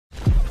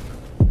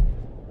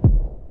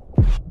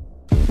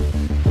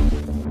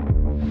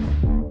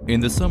In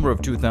the summer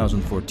of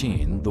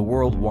 2014, the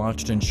world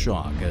watched in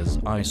shock as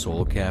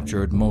ISIL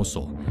captured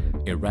Mosul,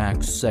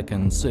 Iraq's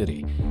second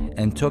city,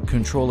 and took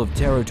control of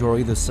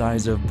territory the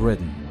size of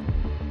Britain.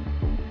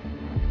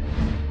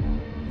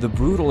 The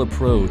brutal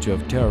approach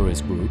of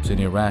terrorist groups in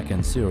Iraq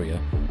and Syria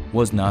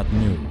was not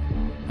new.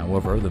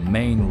 However, the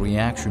main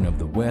reaction of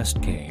the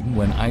West came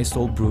when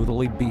ISIL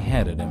brutally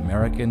beheaded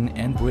American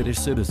and British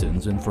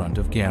citizens in front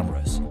of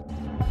cameras.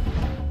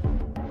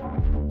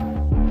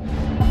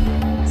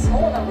 A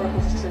small number of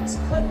British troops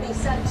could be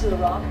sent to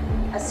Iraq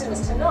as soon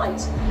as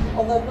tonight,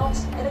 although not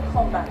in a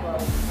combat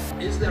role.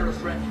 Is there a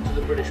threat to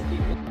the British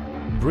people?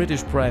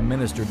 British Prime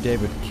Minister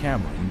David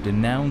Cameron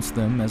denounced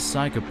them as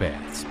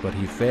psychopaths, but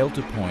he failed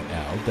to point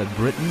out that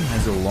Britain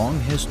has a long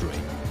history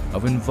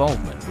of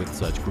involvement with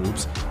such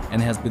groups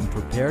and has been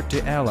prepared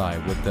to ally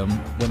with them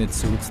when it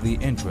suits the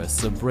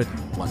interests of Britain.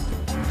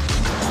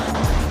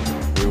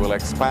 We will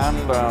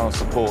expand our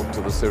support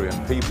to the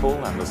Syrian people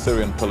and the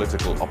Syrian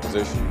political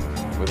opposition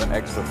with an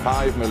extra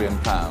 £5 million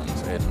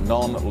in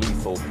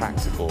non-lethal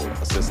practical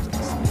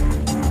assistance.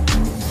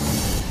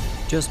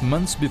 Just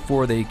months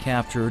before they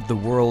captured the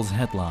world's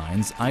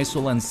headlines,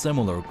 ISIL and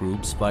similar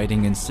groups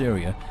fighting in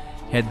Syria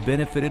had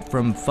benefited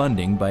from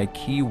funding by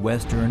key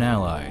Western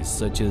allies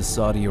such as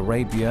Saudi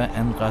Arabia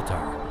and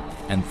Qatar,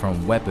 and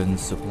from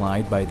weapons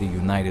supplied by the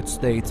United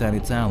States and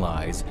its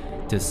allies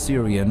to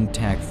Syrian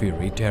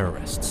Takfiri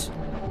terrorists.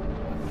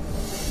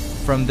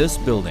 From this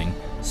building,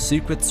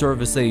 Secret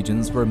Service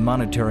agents were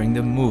monitoring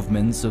the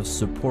movements of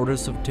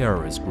supporters of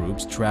terrorist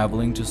groups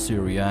traveling to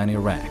Syria and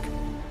Iraq.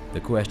 The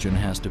question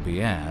has to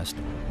be asked,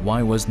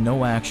 why was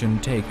no action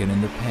taken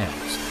in the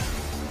past?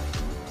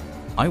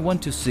 I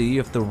want to see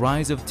if the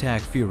rise of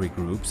Takfiri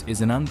groups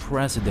is an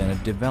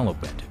unprecedented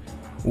development,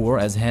 or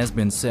as has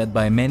been said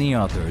by many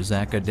authors,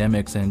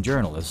 academics and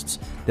journalists,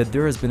 that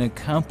there has been a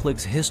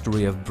complex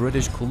history of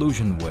British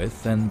collusion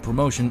with and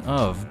promotion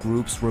of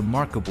groups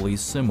remarkably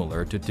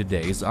similar to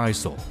today's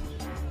ISIL.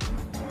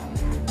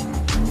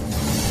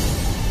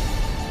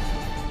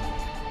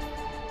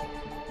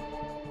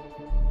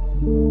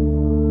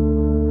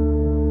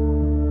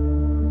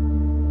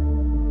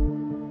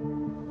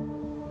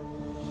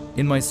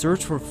 In my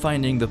search for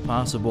finding the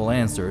possible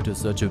answer to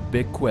such a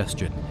big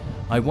question,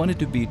 I wanted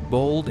to be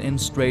bold and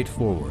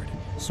straightforward,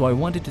 so I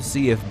wanted to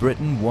see if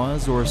Britain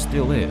was or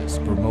still is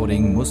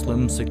promoting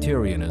Muslim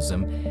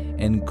sectarianism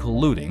and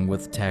colluding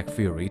with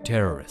Takfiri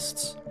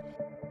terrorists.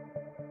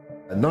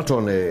 Not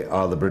only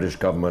are the British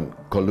government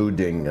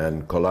colluding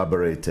and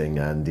collaborating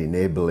and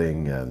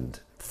enabling and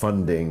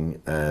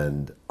funding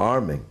and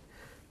arming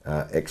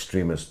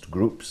extremist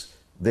groups,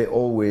 they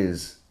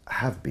always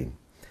have been.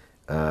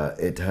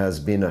 It has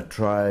been a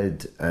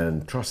tried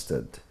and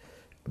trusted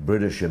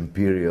British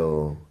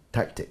imperial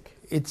tactic.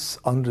 It's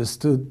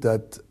understood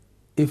that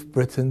if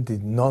Britain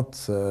did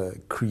not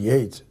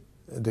create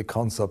the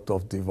concept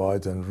of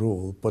divide and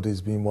rule, but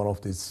has been one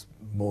of its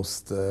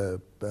most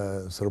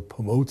sort of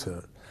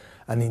promoter,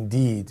 and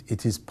indeed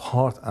it is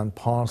part and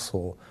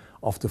parcel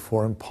of the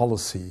foreign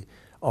policy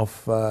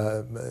of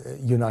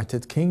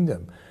United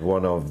Kingdom.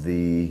 One of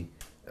the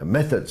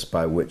methods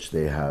by which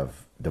they have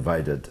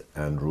divided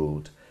and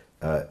ruled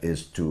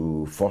is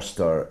to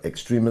foster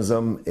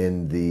extremism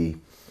in the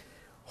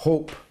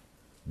hope,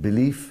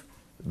 belief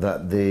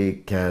that they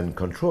can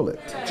control it.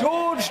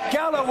 George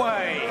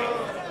Galloway!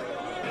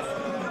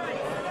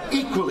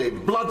 Equally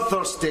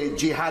bloodthirsty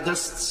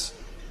jihadists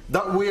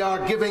that we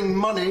are giving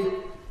money,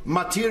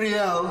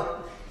 material,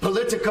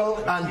 political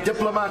and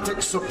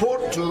diplomatic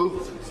support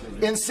to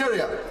in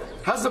Syria.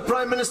 Has the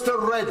Prime Minister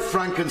read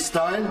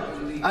Frankenstein,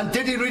 and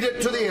did he read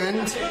it to the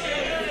end?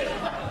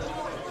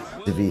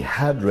 If he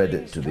had read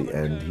it to the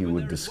end, he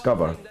would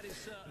discover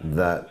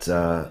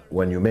that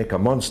when you make a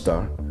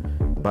monster,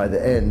 by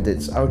the end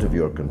it's out of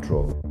your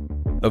control.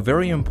 A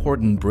very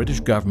important British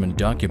government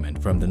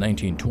document from the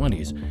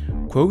 1920s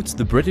quotes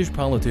the British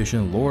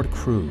politician Lord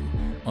Crewe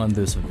on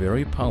this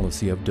very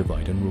policy of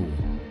divide and rule.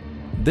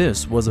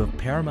 This was of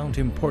paramount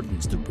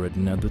importance to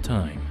Britain at the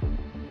time.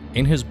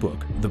 In his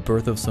book, The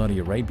Birth of Saudi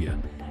Arabia,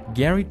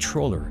 Gary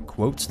Troller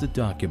quotes the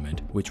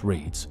document, which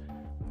reads,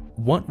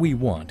 "What we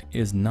want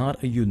is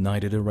not a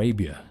united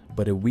Arabia,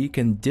 but a weak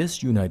and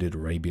disunited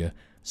Arabia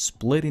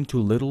split into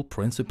little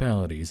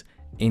principalities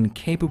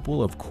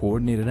incapable of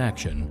coordinated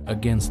action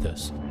against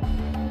us."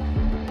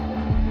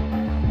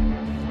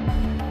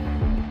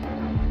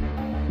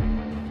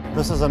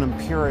 This is an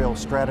imperial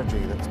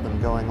strategy that's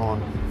been going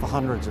on for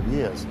hundreds of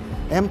years.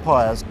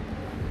 Empires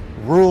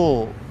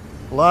rule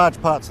large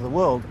parts of the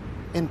world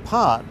in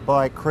part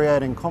by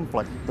creating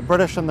conflict. The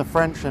British and the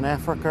French in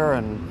Africa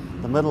and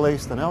the Middle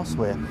East and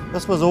elsewhere,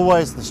 this was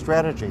always the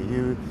strategy.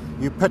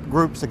 You pit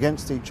groups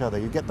against each other,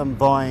 you get them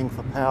vying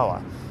for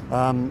power.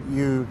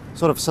 You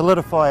sort of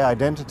solidify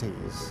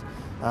identities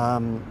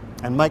and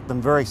make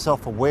them very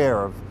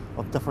self-aware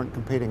of different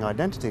competing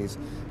identities,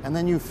 and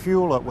then you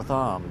fuel it with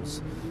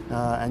arms.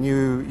 And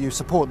you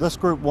support this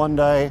group one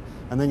day,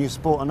 and then you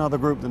support another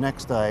group the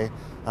next day,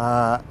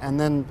 and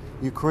then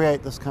you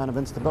create this kind of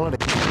instability.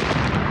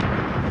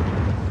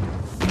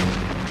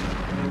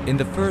 In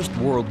the First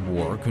World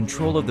War,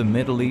 control of the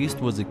Middle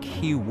East was a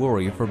key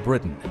worry for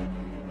Britain.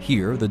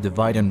 Here, the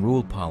divide and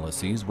rule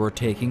policies were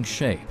taking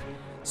shape,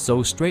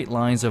 so straight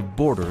lines of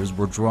borders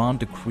were drawn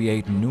to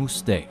create new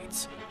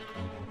states.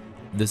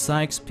 The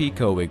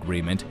Sykes-Picot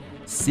Agreement,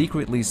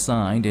 secretly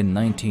signed in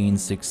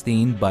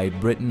 1916 by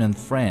Britain and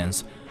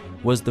France,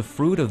 was the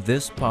fruit of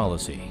this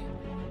policy.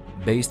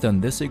 Based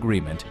on this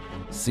agreement,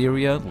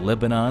 Syria,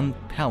 Lebanon,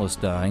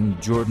 Palestine,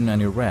 Jordan,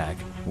 and Iraq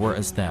were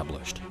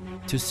established.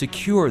 To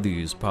secure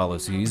these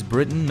policies,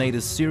 Britain made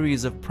a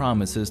series of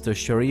promises to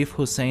Sharif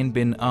Hussein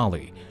bin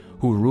Ali,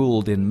 who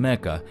ruled in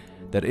Mecca,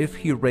 that if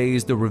he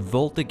raised a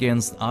revolt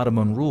against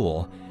Ottoman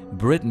rule,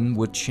 Britain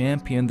would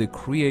champion the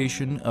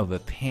creation of a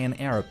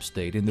pan-Arab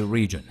state in the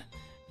region.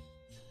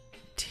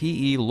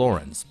 T.E.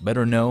 Lawrence,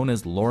 better known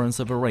as Lawrence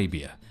of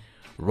Arabia.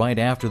 Right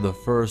after the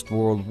First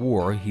World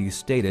War, he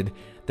stated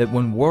that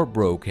when war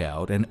broke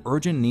out, an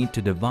urgent need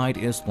to divide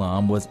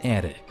Islam was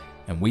added,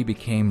 and we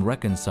became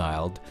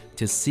reconciled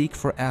to seek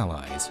for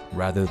allies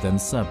rather than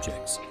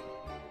subjects.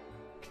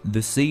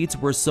 The seeds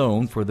were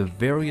sown for the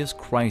various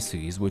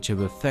crises which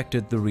have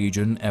affected the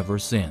region ever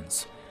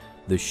since.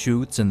 The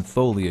shoots and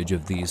foliage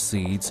of these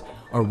seeds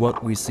are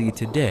what we see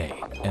today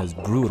as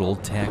brutal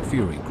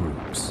Takfiri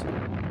groups.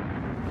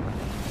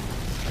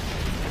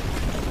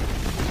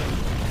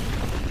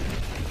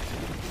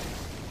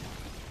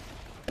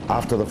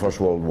 After the First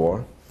World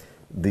War,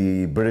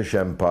 the British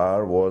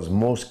Empire was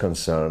most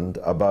concerned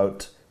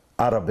about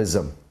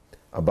Arabism,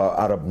 about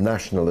Arab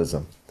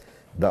nationalism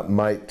that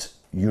might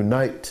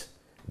unite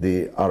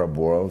the Arab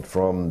world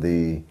from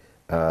the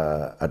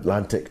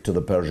Atlantic to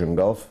the Persian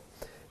Gulf,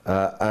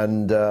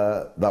 and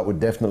that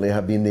would definitely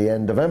have been the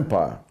end of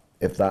empire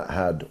if that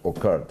had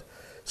occurred.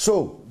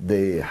 So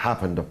they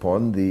happened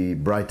upon the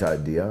bright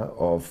idea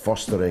of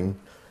fostering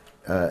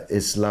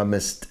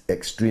Islamist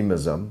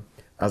extremism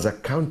as a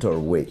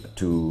counterweight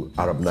to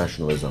Arab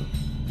nationalism.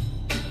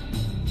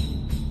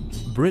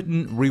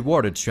 Britain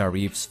rewarded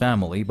Sharif's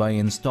family by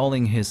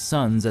installing his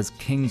sons as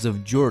kings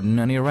of Jordan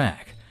and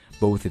Iraq,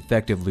 both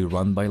effectively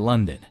run by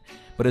London.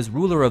 But as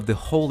ruler of the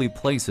holy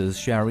places,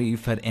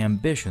 Sharif had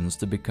ambitions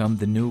to become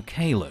the new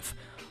caliph,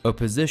 a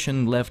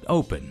position left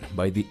open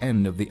by the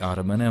end of the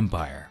Ottoman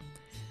Empire.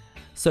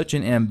 Such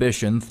an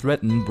ambition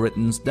threatened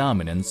Britain's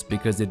dominance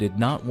because it did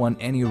not want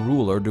any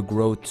ruler to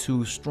grow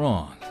too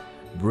strong.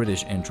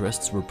 British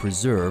interests were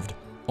preserved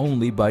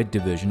only by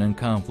division and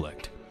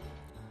conflict.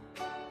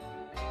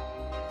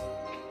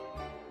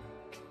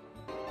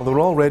 Well, there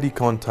were already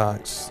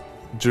contacts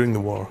during the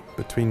war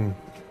between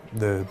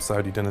the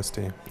Saudi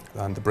dynasty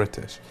and the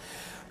British,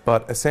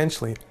 but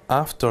essentially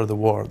after the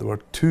war there were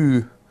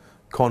two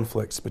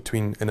conflicts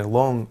in a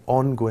long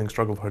ongoing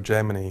struggle for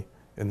hegemony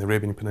in the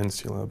Arabian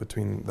Peninsula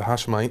between the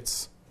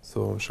Hashemites,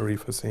 so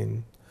Sharif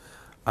Hussein,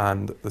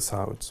 and the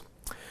Sauds.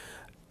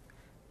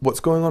 What's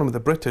going on with the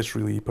British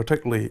really,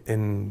 particularly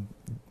in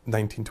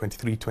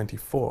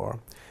 1923-24,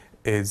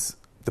 is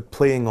the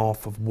playing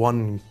off of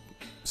one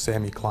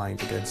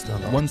semi-client against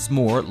another. Once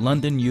more,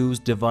 London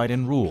used divide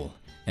and rule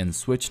and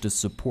switched to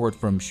support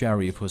from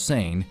Sharif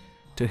Hussein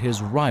to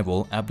his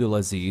rival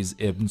Abdulaziz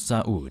ibn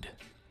Saud.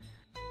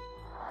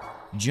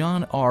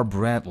 John R.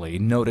 Bradley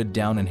noted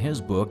down in his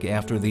book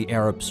After the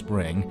Arab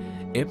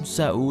Spring, Ibn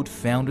Saud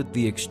founded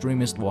the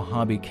extremist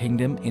Wahhabi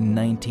kingdom in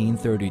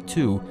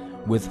 1932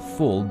 with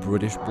full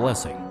British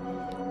blessing.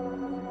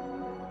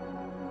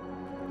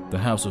 The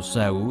House of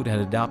Saud had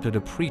adopted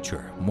a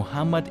preacher,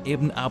 Muhammad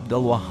ibn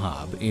Abdul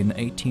Wahhab, in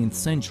 18th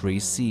century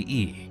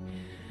CE.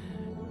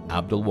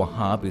 Abdul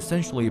Wahhab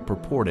essentially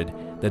purported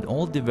that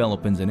all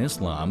developments in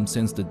Islam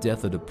since the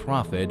death of the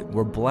Prophet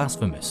were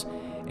blasphemous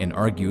and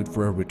argued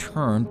for a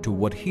return to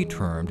what he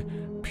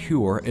termed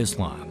pure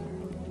Islam.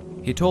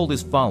 He told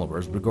his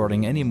followers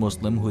regarding any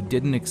Muslim who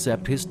didn't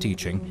accept his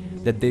teaching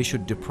that they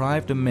should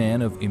deprive the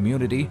man of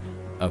immunity,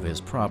 of his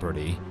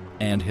property,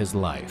 and his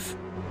life.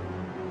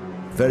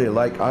 Very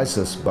like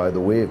ISIS, by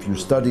the way, if you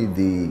study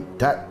the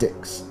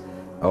tactics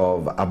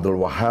of Abdul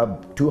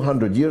Wahhab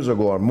 200 years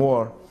ago or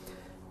more,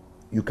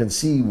 you can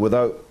see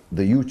without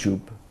the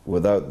YouTube,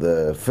 without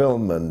the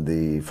film and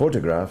the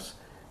photographs,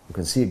 you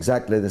can see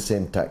exactly the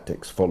same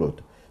tactics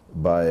followed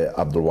by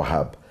Abdul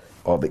Wahhab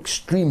of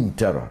extreme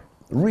terror,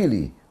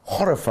 really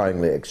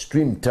horrifyingly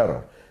extreme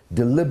terror,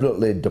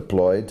 deliberately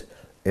deployed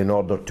in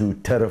order to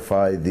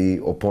terrify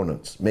the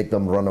opponents, make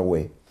them run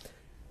away.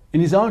 In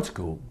his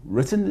article,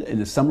 written in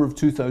the summer of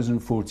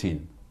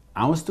 2014,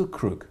 Alistair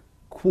Crook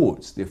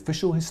quotes the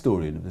official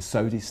historian of the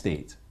Saudi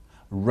state,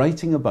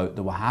 writing about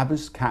the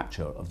Wahhabist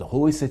capture of the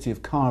holy city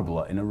of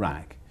Karbala in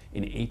Iraq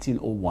in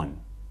 1801.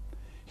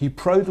 He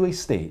proudly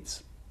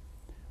states,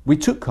 "We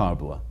took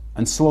Karbala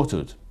and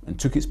slaughtered and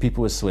took its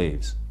people as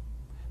slaves.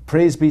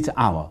 Praise be to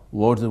Allah,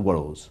 Lord of the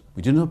worlds.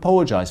 We do not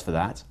apologize for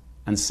that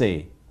and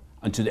say,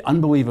 and to the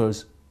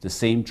unbelievers, the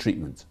same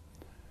treatment.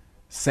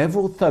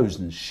 Several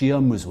thousand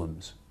Shia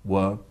Muslims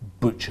were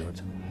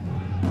butchered."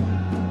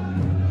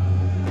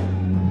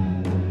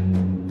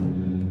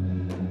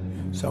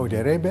 Saudi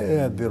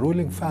Arabia, the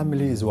ruling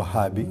family is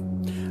Wahhabi,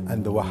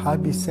 And the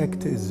Wahhabi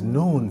sect is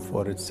known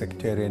for its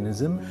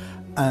sectarianism,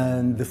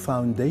 and the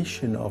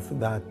foundation of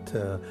that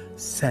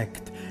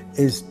sect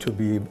is to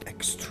be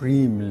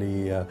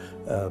extremely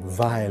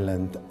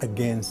violent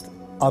against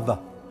other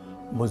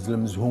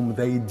Muslims whom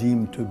they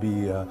deem to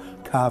be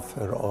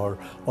kafir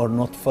or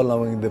not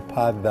following the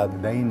path that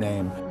they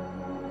name.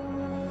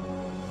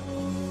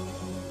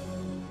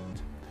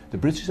 The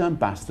British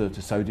ambassador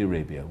to Saudi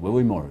Arabia,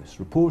 Willie Morris,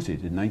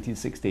 reported in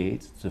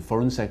 1968 to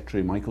Foreign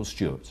Secretary Michael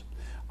Stewart,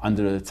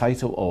 under the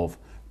title of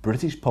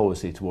British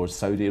Policy Towards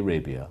Saudi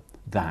Arabia,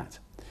 that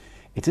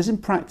it is in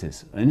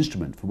practice an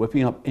instrument for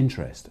whipping up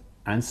interest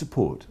and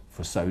support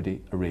for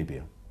Saudi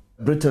Arabia.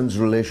 Britain's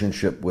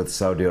relationship with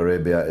Saudi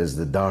Arabia is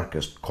the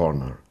darkest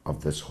corner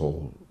of this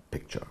whole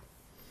picture.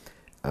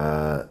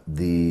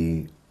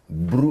 The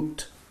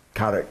brute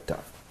character,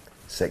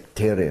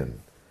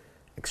 sectarian,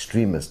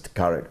 extremist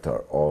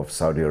character of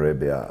Saudi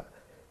Arabia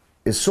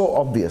is so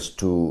obvious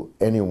to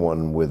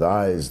anyone with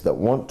eyes that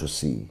want to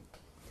see.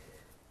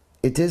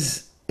 It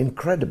is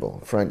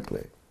incredible,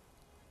 frankly.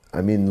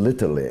 I mean,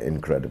 literally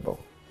incredible,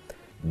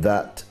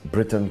 that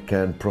Britain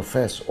can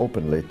profess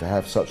openly to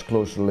have such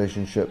close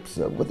relationships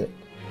with it.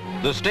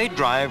 The state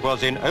drive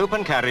was in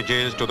open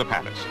carriages to the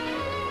palace.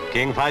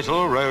 King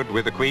Faisal rode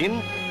with the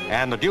Queen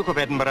and the Duke of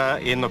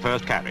Edinburgh in the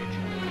first carriage.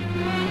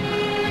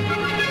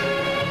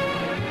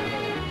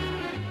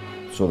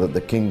 So that the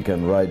King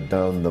can ride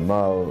down the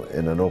Mall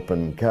in an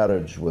open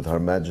carriage with Her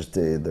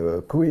Majesty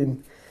the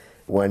Queen,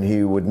 when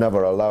he would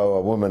never allow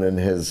a woman in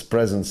his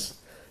presence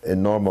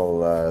in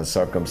normal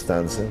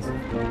circumstances.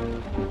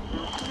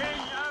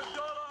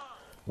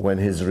 When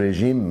his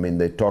regime, I mean,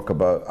 they talk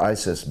about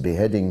ISIS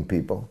beheading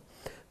people,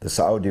 the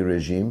Saudi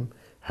regime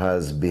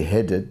has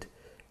beheaded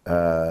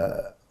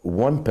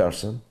one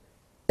person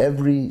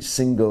every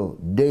single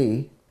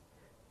day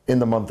in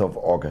the month of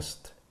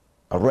August,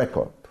 a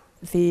record.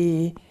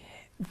 The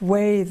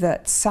way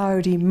that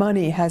Saudi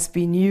money has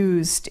been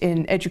used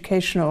in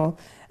educational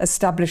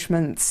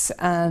establishments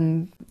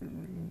and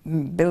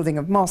building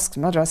of mosques,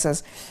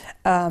 madrasas,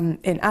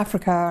 in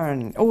Africa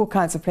and all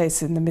kinds of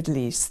places in the Middle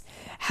East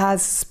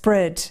has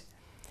spread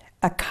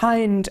a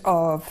kind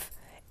of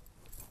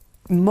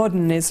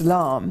modern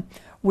Islam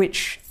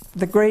which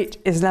the great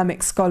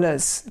Islamic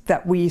scholars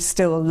that we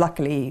still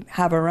luckily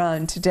have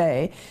around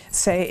today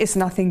say is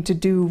nothing to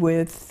do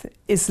with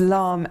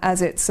Islam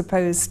as it's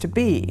supposed to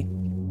be.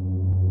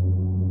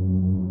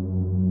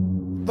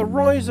 The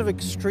rise of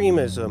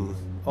extremism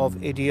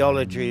of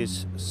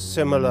ideologies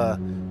similar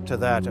to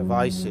that of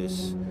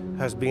ISIS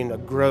has been a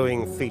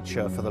growing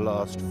feature for the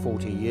last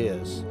 40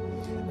 years.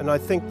 And I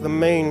think the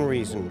main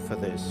reason for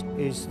this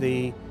is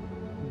the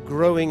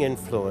growing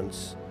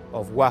influence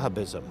of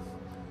Wahhabism.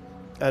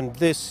 And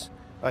this,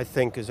 I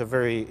think, is a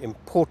very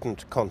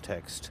important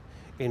context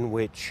in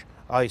which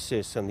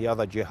ISIS and the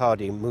other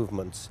jihadi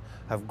movements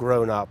have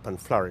grown up and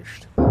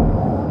flourished.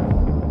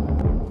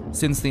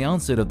 Since the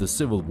onset of the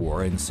civil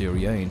war in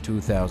Syria in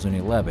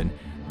 2011,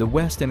 the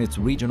West and its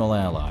regional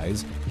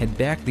allies had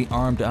backed the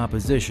armed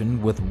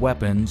opposition with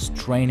weapons,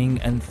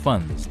 training, and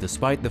funds,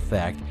 despite the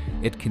fact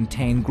it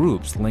contained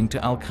groups linked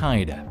to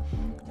Al-Qaeda.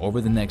 Over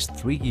the next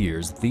 3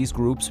 years, these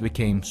groups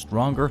became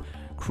stronger,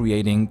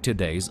 creating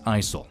today's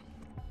ISIL.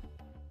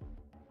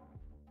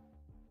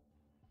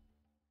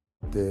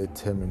 The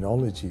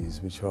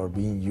terminologies which are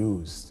being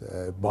used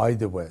by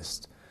the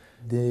West,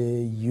 the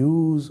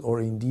use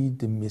or indeed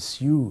the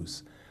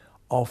misuse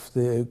of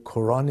the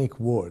Quranic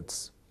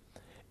words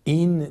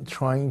in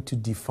trying to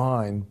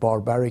define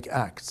barbaric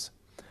acts.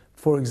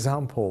 For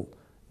example,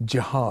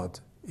 jihad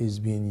is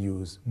being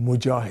used,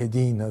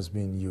 mujahideen has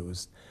been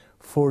used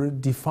for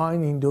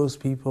defining those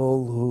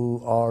people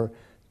who are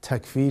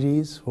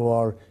takfiris, who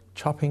are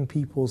chopping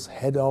people's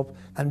head off,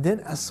 and then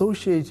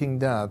associating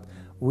that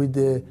with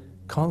the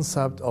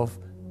concept of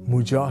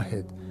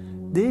mujahid.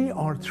 They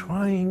are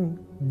trying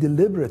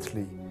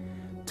deliberately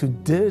to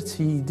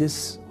dirty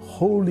this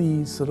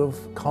holy sort of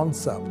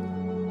concept.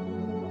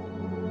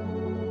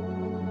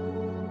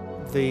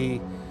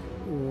 The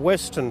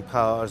Western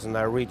powers and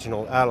their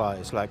regional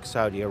allies like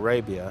Saudi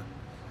Arabia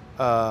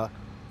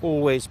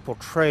always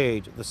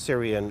portrayed the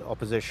Syrian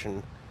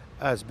opposition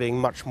as being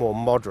much more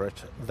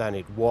moderate than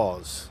it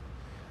was.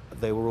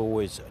 They were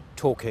always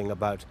talking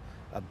about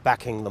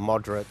backing the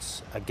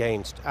moderates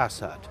against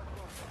Assad.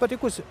 But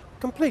it was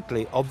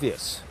completely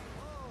obvious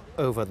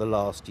over the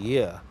last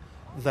year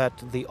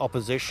that the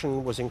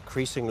opposition was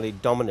increasingly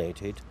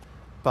dominated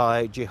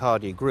by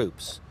jihadi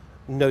groups,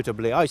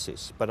 notably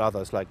ISIS, but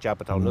others like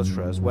Jabhat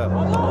al-Nusra as well.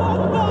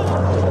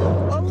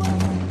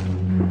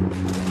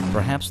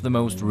 Perhaps the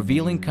most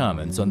revealing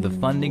comments on the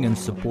funding and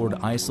support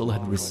ISIL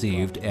had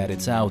received at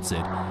its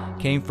outset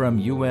came from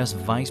U.S.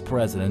 Vice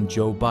President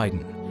Joe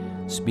Biden.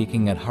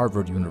 Speaking at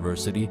Harvard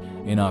University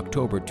in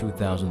October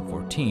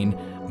 2014,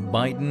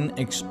 Biden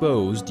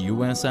exposed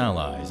U.S.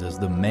 allies as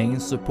the main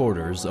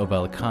supporters of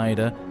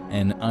Al-Qaeda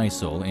and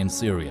ISIL in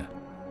Syria.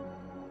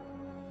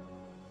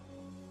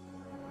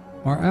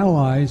 Our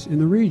allies in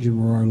the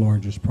region were our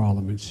largest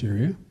problem in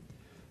Syria.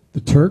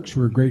 The Turks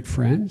were great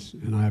friends,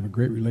 and I have a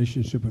great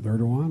relationship with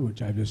Erdogan,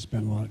 which I've just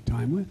spent a lot of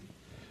time with.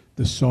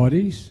 The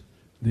Saudis,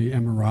 the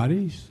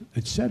Emiratis,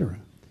 etc.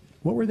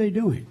 What were they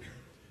doing?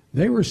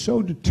 They were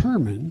so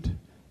determined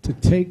to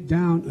take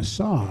down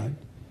Assad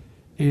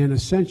and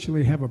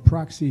essentially have a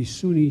proxy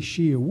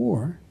Sunni-Shia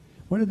war.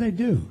 What did they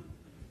do?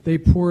 They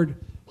poured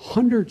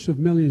hundreds of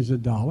millions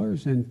of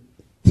dollars and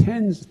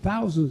tens,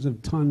 thousands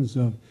of tons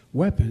of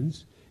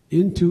weapons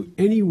into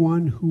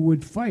anyone who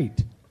would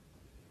fight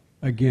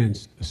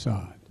against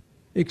Assad,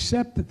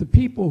 except that the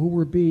people who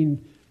were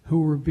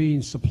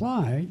being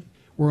supplied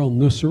were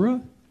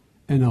al-Nusra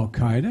and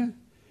al-Qaeda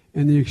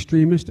and the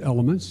extremist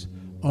elements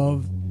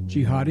of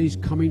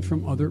jihadis coming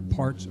from other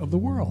parts of the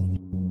world.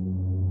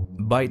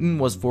 Biden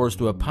was forced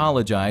to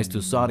apologize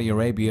to Saudi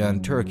Arabia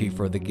and Turkey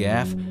for the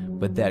gaffe,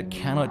 but that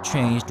cannot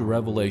change the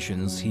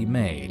revelations he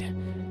made.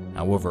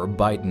 However,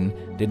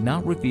 Biden did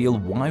not reveal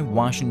why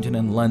Washington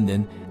and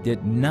London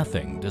did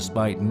nothing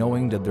despite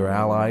knowing that their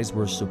allies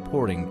were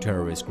supporting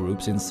terrorist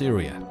groups in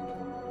Syria.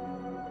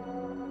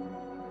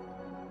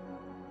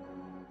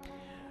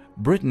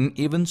 Britain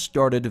even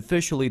started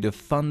officially to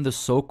fund the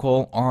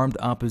so-called armed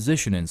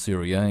opposition in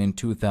Syria in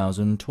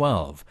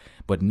 2012,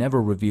 but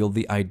never revealed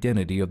the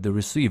identity of the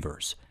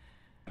receivers.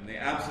 In the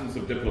absence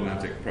of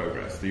diplomatic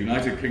progress, the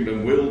United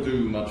Kingdom will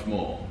do much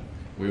more.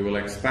 We will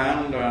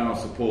expand our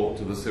support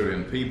to the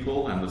Syrian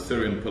people and the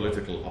Syrian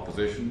political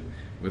opposition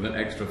with an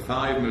extra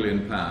 £5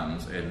 million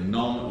in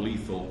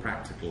non-lethal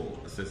practical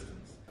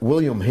assistance.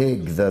 William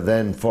Hague, the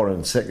then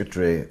Foreign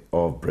Secretary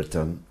of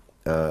Britain,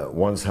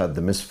 once had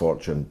the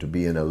misfortune to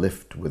be in a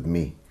lift with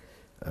me,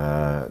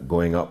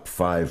 going up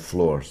 5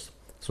 floors.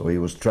 So he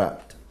was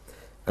trapped.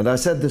 And I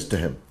said this to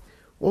him: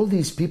 all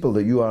these people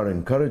that you are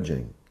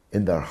encouraging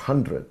in their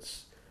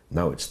hundreds,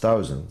 now it's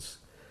thousands,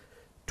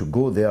 to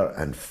go there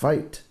and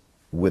fight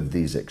with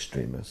these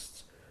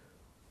extremists,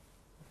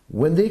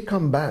 when they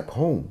come back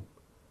home,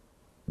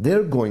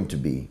 they're going to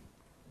be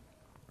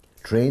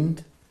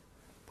trained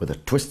with a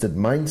twisted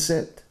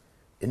mindset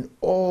in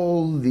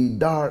all the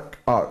dark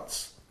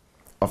arts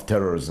of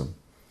terrorism.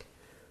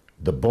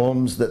 The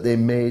bombs that they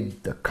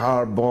made, the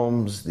car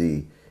bombs,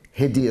 the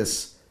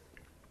hideous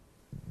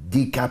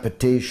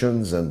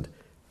decapitations and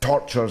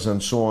tortures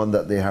and so on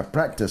that they have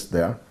practiced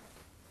there,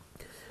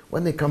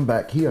 when they come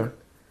back here,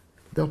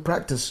 they'll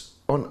practice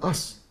on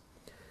us.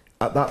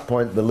 At that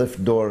point, the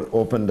lift door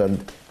opened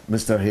and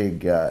Mr.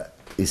 Hague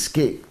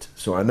escaped,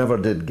 so I never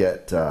did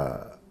get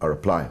a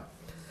reply.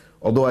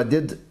 Although I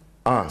did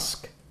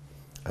ask,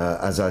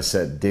 as I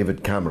said,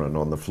 David Cameron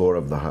on the floor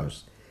of the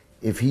House,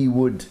 if he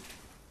would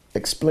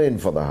explain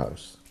for the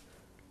House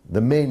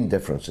the main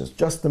differences,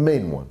 just the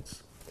main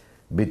ones,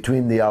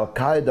 between the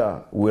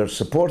Al-Qaeda we're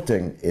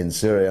supporting in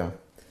Syria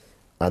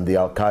and the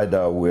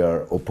Al-Qaeda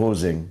we're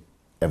opposing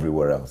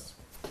everywhere else.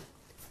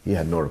 He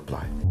had no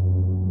reply.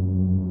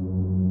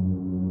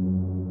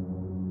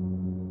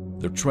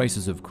 The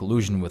traces of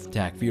collusion with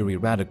Takfiri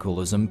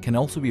radicalism can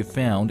also be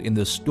found in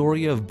the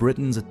story of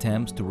Britain's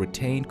attempts to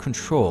retain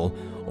control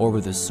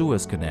over the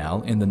Suez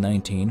Canal in the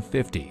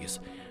 1950s.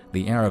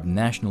 The Arab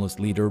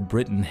nationalist leader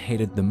Britain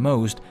hated the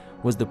most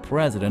was the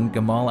President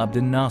Gamal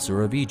Abdel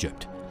Nasser of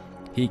Egypt.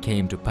 He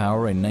came to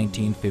power in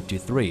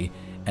 1953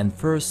 and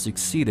first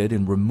succeeded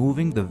in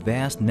removing the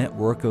vast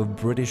network of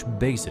British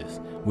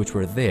bases which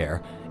were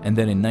there, and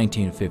then in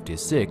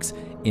 1956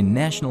 in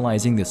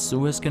nationalizing the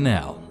Suez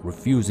Canal,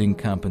 refusing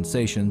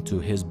compensation to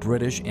his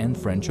British and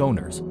French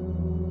owners.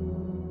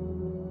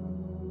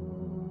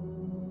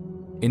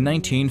 In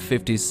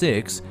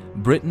 1956,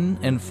 Britain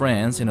and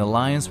France, in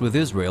alliance with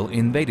Israel,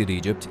 invaded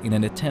Egypt in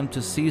an attempt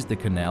to seize the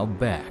canal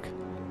back.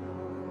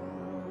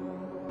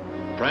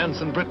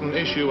 France and Britain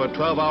issue a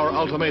 12-hour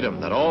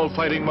ultimatum that all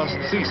fighting must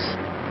cease.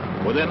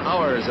 Within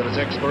hours of its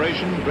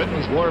expiration,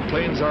 Britain's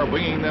warplanes are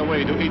winging their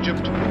way to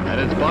Egypt, and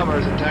its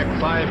bombers attack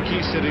 5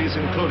 key cities,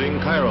 including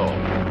Cairo.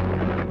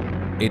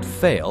 It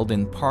failed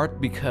in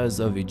part because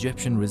of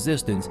Egyptian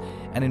resistance,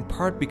 and in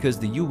part because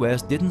the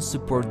U.S. didn't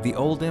support the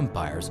old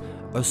empires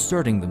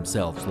asserting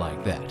themselves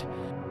like that.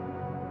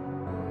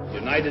 The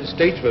United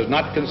States was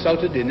not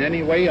consulted in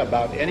any way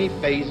about any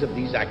phase of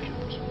these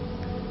actions,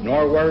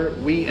 nor were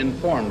we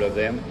informed of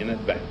them in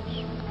advance.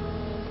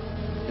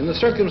 In the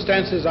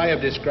circumstances I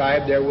have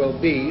described, there will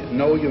be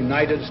no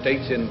United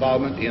States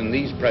involvement in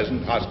these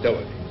present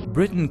hostilities.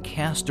 Britain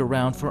cast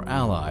around for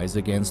allies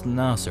against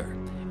Nasser,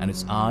 and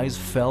its eyes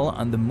fell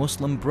on the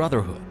Muslim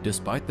Brotherhood,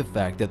 despite the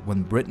fact that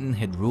when Britain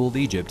had ruled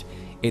Egypt,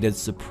 it had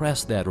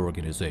suppressed that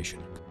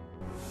organization.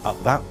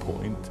 At that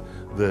point,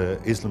 the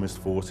Islamist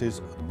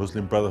forces, the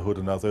Muslim Brotherhood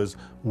and others,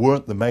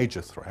 weren't the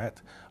major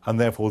threat, and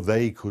therefore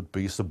they could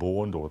be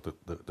suborned, or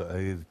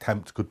the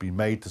attempt could be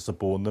made to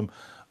suborn them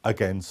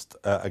against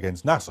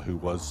Nasser, who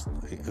was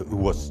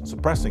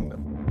suppressing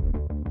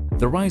them.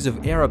 The rise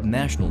of Arab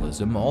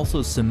nationalism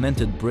also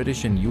cemented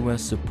British and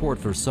U.S. support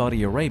for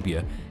Saudi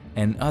Arabia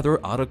and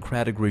other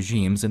autocratic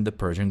regimes in the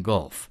Persian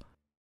Gulf.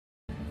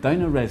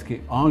 Dina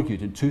Rezki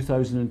argued in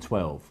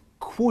 2012,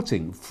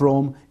 quoting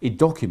from a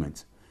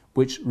document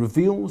which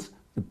reveals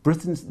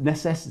Britain's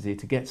necessity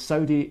to get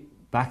Saudi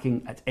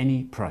backing at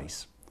any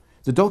price.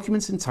 The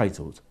document's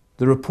entitled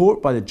The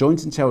Report by the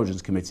Joint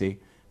Intelligence Committee,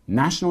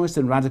 Nationalist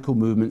and Radical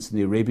Movements in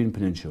the Arabian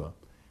Peninsula,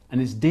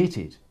 and it's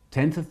dated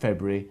 10th of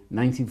February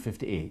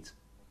 1958.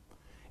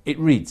 It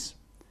reads,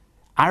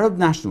 Arab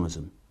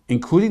nationalism,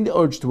 including the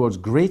urge towards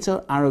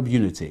greater Arab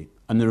unity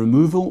and the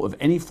removal of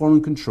any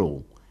foreign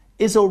control,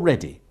 is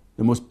already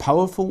the most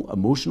powerful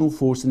emotional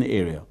force in the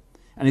area,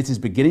 and it is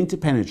beginning to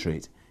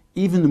penetrate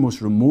even the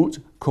most remote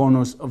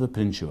corners of the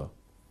peninsula.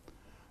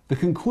 The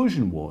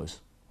conclusion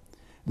was,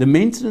 the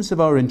maintenance of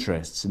our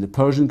interests in the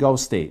Persian Gulf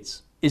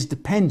states is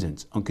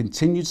dependent on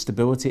continued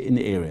stability in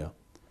the area.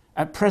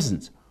 At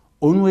present,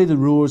 only the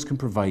rulers can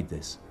provide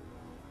this.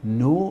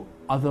 No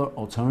other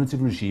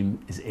alternative regime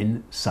is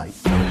in sight.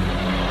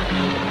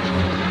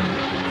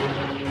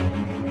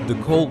 The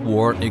Cold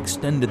War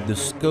extended the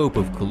scope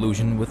of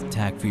collusion with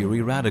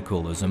Takfiri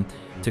radicalism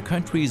to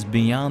countries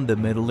beyond the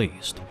Middle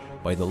East.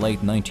 By the late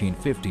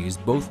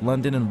 1950s, both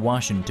London and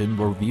Washington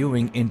were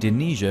viewing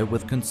Indonesia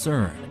with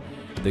concern.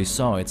 They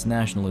saw its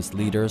nationalist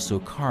leader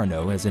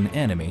Sukarno as an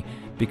enemy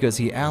because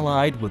he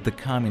allied with the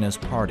Communist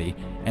Party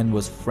and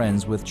was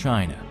friends with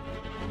China.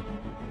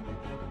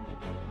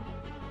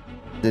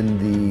 In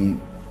the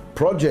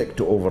project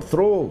to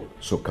overthrow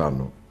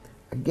Sukarno,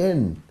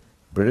 again,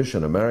 British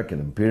and American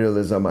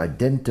imperialism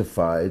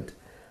identified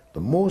the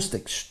most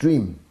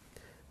extreme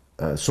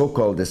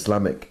so-called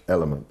Islamic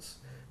elements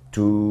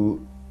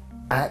to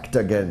act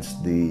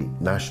against the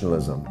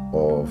nationalism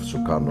of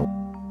Sukarno.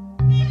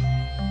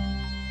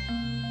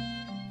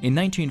 In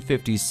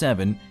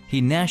 1957, he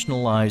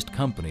nationalized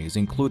companies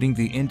including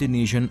the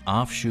Indonesian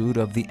offshoot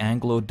of the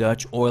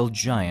Anglo-Dutch oil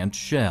giant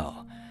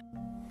Shell.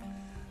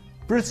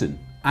 Britain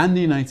and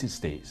the United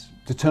States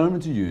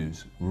determined to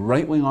use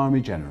right-wing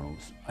army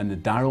generals and the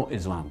Darul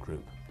Islam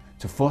group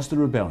to foster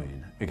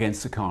rebellion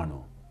against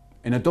Sukarno.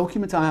 In a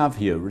document I have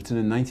here written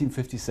in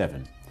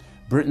 1957,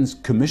 Britain's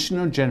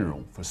Commissioner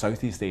General for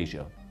Southeast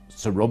Asia,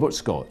 Sir Robert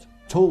Scott,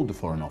 told the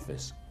Foreign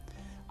Office,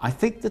 I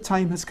think the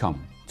time has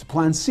come to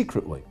plan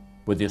secretly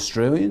with the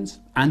Australians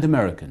and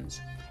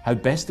Americans how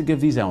best to give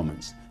these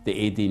elements the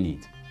aid they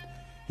need.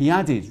 He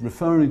added,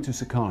 referring to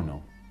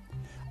Sukarno,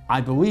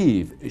 I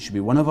believe it should be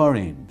one of our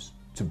aims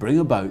to bring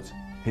about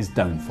his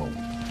downfall.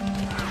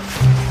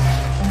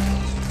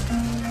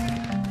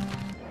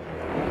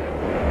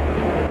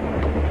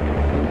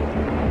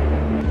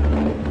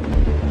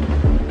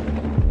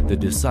 The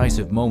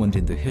decisive moment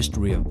in the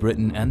history of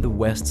Britain and the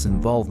West's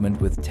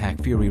involvement with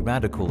Takfiri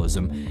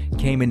radicalism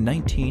came in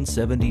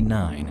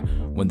 1979,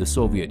 when the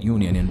Soviet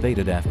Union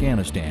invaded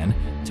Afghanistan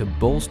to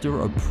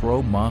bolster a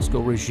pro-Moscow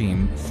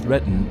regime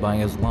threatened by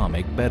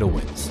Islamic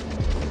Bedouins.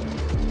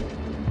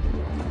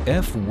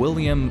 F.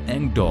 William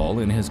Engdahl,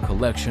 in his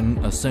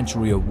collection A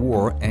Century of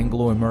War,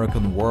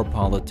 Anglo-American War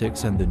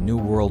Politics and the New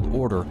World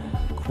Order,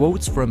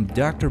 quotes from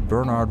Dr.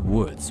 Bernard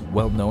Woods,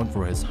 well known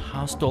for his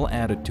hostile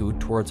attitude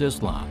towards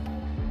Islam.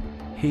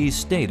 He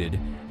stated,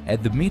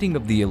 at the meeting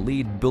of the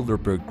elite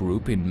Bilderberg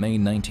Group in May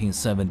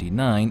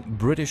 1979,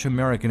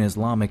 British-American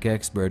Islamic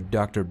expert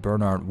Dr.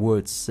 Bernard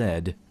Woods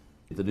said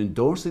that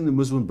endorsing the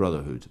Muslim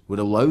Brotherhood would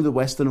allow the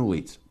Western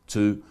elite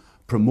to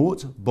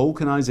promote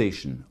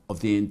balkanization of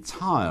the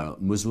entire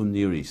Muslim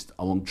Near East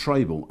along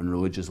tribal and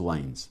religious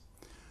lines.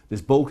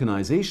 This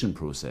balkanization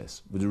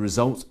process would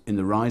result in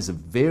the rise of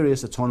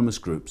various autonomous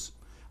groups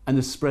and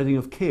the spreading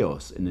of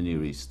chaos in the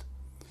Near East.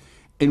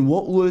 In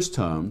what Lewis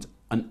termed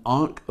an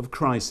arc of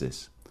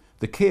crisis,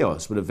 the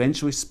chaos would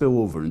eventually spill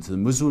over into the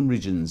Muslim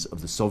regions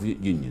of the Soviet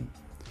Union.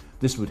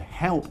 This would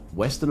help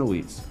Western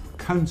elites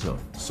counter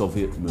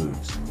Soviet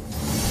moves.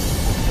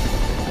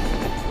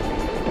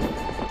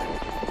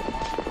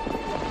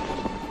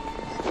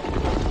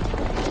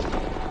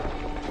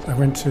 I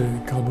went to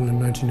Kabul in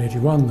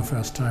 1981, the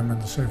first time when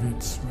the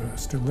Soviets were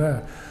still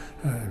there.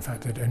 In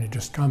fact, they'd only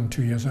just come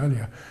 2 years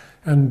earlier.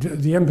 And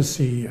the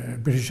embassy,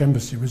 British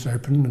embassy, was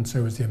open, and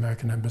so was the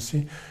American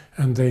embassy.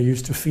 And they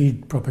used to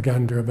feed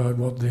propaganda about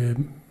what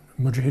the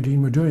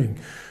Mujahideen were doing.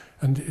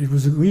 And it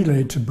was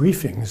relayed to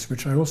briefings,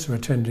 which I also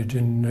attended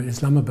in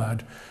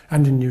Islamabad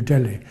and in New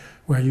Delhi,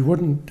 where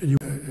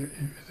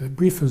the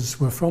briefers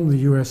were from the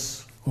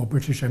US or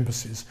British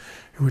embassies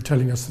who were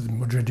telling us that the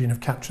Mujahideen have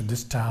captured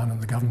this town and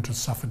the government has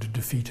suffered a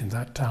defeat in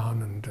that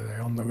town and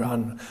they're on the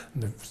run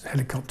and the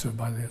helicopter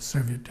by the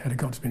Soviet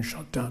helicopter has been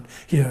shot down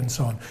here and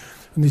so on.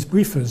 And these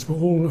briefers were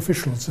all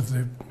officials of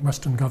the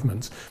Western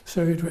governments.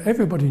 So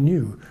everybody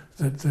knew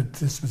that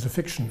this was a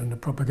fiction and a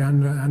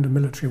propaganda and a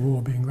military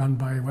war being run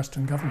by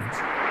Western governments.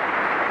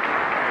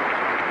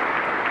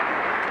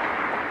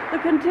 The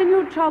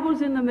continued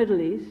troubles in the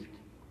Middle East,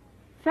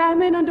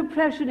 famine and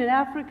depression in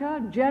Africa,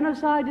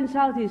 genocide in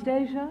Southeast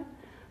Asia,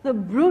 the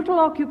brutal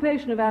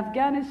occupation of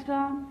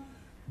Afghanistan.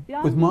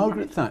 With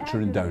Margaret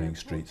Thatcher in Downing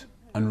Street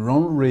and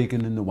Ronald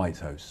Reagan in the White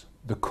House,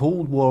 the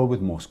Cold War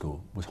with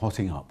Moscow was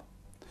hotting up.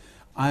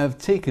 I have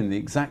taken the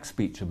exact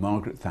speech of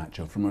Margaret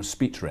Thatcher from her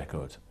speech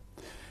record.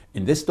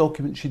 In this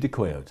document she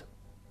declared,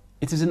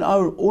 "It is in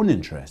our own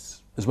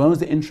interests, as well as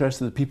the interests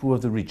of the people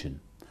of the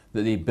region,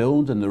 that they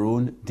build on their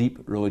own deep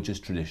religious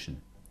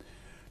tradition.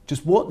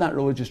 Just what that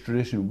religious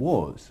tradition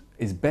was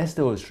is best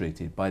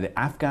illustrated by the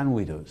Afghan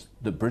leaders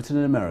that Britain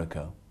and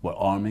America were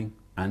arming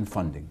and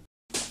funding.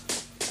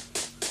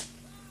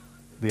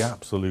 The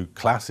absolute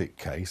classic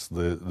case,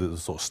 the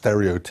sort of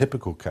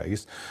stereotypical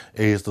case,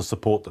 is the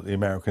support that the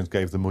Americans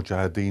gave the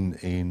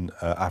Mujahideen in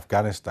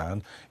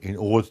Afghanistan in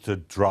order to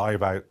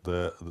drive out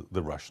the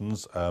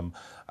Russians.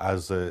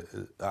 As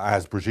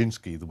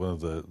Brzezinski, one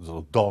of the sort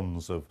of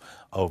dons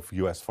of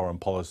US foreign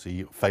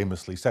policy,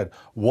 famously said,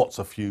 "What's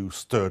a few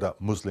stirred up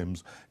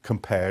Muslims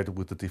compared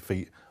with the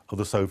defeat of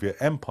the Soviet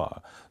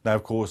Empire?" Now,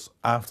 of course,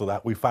 after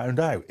that, we found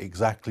out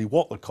exactly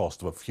what the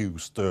cost of a few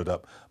stirred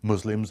up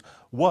Muslims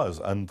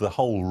was, and the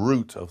whole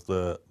root of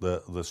the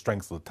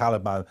strength of the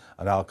Taliban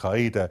and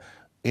Al-Qaeda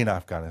in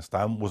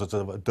Afghanistan was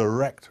a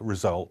direct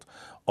result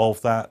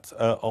of that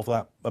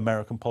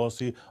American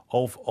policy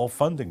of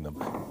funding them.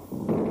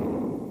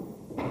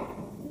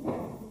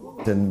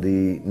 In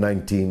the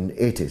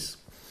 1980s,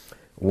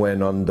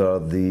 when under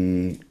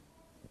the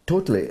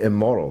totally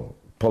immoral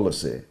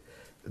policy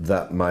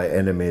that my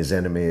enemy's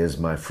enemy is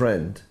my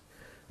friend,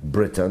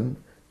 Britain,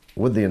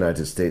 with the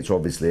United States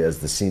obviously as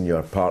the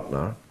senior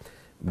partner,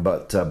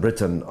 but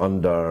Britain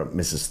under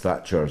Mrs.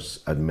 Thatcher's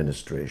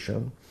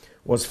administration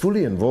was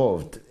fully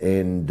involved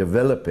in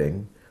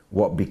developing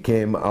what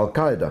became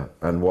Al-Qaeda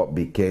and what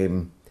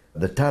became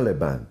the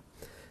Taliban.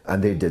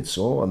 And they did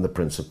so on the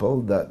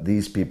principle that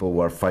these people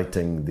were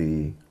fighting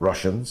the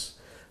Russians,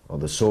 or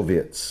the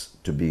Soviets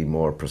to be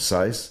more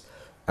precise,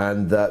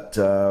 and that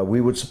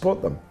we would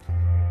support them.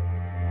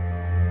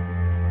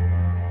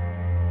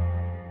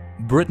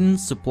 Britain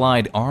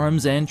supplied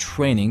arms and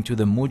training to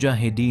the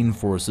Mujahideen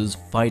forces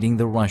fighting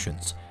the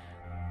Russians.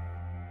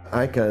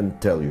 I can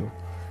tell you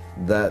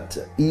that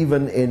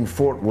even in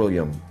Fort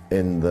William,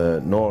 in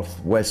the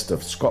northwest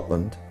of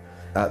Scotland,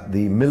 at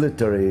the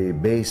military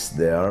base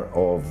there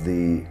of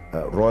the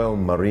Royal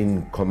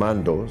Marine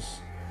Commandos,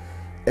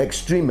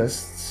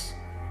 extremists,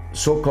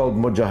 so-called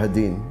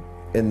Mujahideen,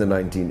 in the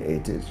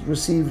 1980s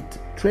received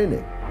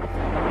training.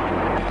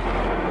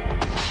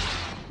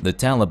 The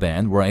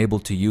Taliban were able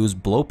to use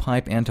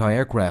blowpipe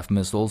anti-aircraft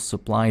missiles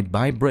supplied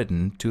by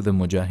Britain to the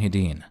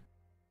Mujahideen.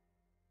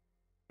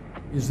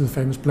 These are the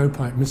famous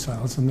blowpipe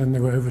missiles, and then they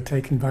were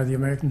overtaken by the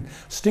American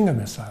Stinger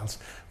missiles,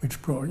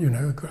 which brought, you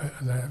know,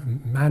 they're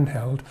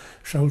man-held,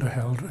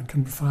 shoulder-held, and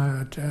can fire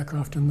at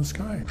aircraft in the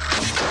sky.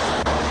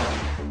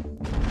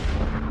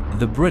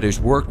 The British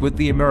worked with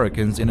the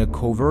Americans in a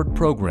covert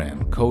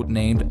program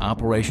codenamed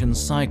Operation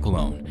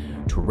Cyclone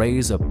to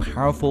raise a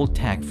powerful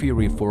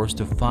Takfiri force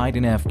to fight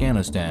in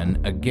Afghanistan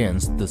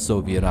against the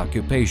Soviet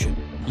occupation.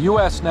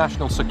 U.S.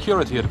 National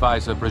Security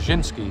Advisor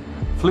Brzezinski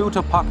flew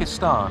to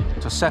Pakistan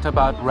to set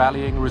about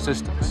rallying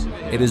resistance.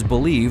 It is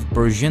believed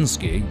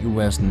Brzezinski,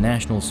 U.S.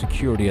 National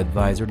Security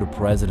Advisor to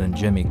President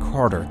Jimmy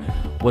Carter,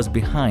 was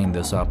behind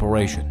this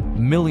operation.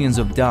 Millions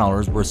of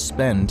dollars were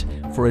spent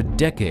for a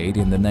decade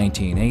in the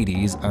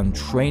 1980s on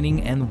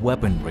training and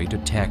weaponry to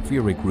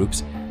Takfiri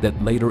groups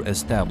that later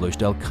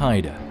established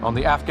Al-Qaeda. On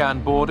the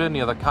Afghan border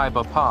near the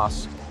Khyber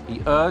Pass,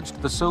 he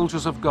urged the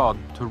soldiers of God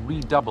to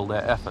redouble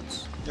their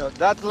efforts. You know,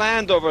 that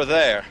land over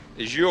there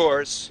is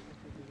yours.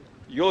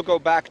 You'll go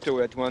back to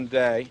it one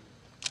day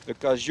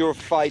because your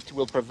fight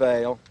will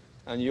prevail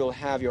and you'll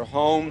have your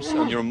homes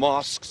and your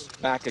mosques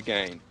back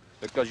again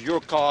because your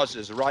cause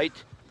is right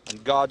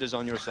and God is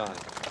on your side.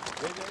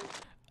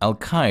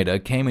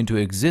 Al-Qaeda came into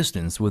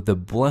existence with the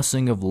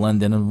blessing of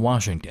London and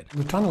Washington.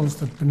 The tunnels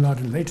that bin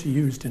Laden later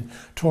used in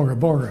Tora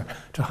Bora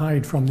to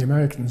hide from the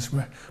Americans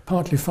were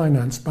partly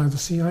financed by the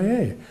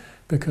CIA,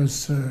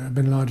 because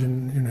bin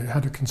Laden, you know,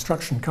 had a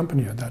construction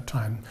company at that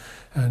time,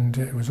 and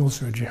it was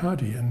also a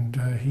jihadi, and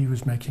he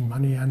was making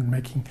money and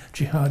making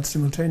jihad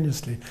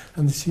simultaneously,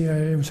 and the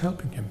CIA was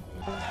helping him.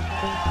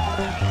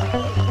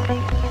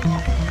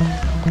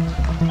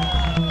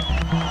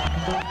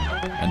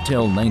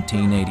 Until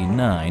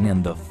 1989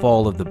 and the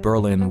fall of the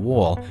Berlin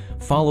Wall,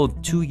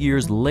 followed 2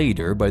 years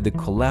later by the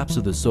collapse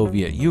of the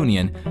Soviet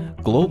Union,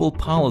 global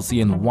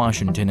policy in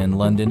Washington and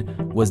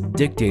London was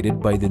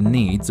dictated by the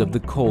needs of the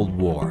Cold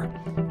War.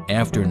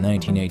 After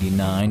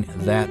 1989,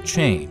 that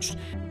changed.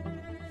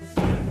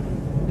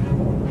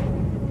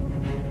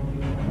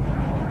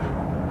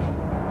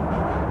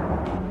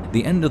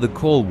 The end of the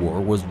Cold War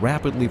was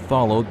rapidly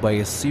followed by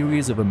a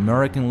series of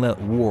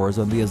American-led wars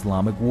on the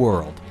Islamic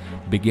world,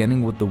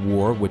 beginning with the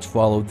war which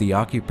followed the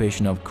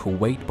occupation of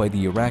Kuwait by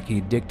the Iraqi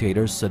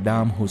dictator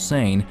Saddam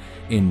Hussein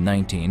in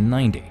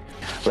 1990.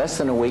 Less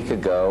than a week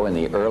ago, in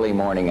the early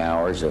morning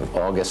hours of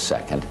August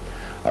 2nd,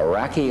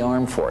 Iraqi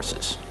armed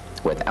forces,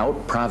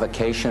 without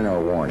provocation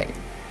or warning,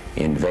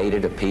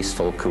 invaded a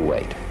peaceful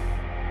Kuwait.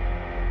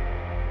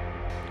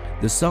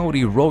 The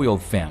Saudi royal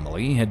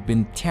family had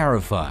been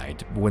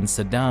terrified when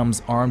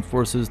Saddam's armed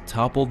forces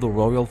toppled the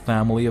royal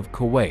family of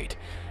Kuwait,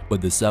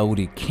 but the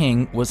Saudi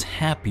king was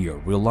happier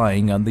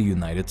relying on the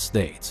United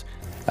States.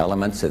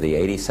 Elements of the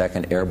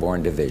 82nd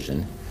Airborne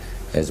Division,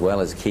 as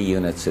well as key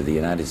units of the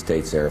United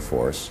States Air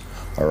Force,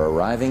 are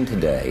arriving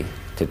today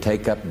to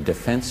take up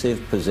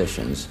defensive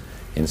positions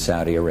in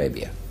Saudi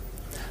Arabia.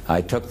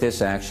 I took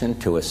this action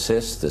to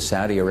assist the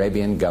Saudi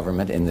Arabian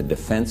government in the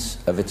defense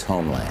of its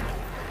homeland.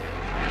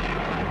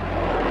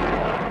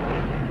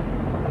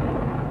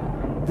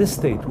 This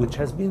state, which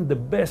has been the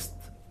best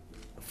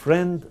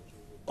friend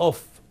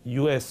of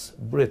US,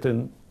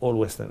 Britain, or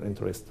Western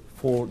interest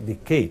for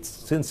decades,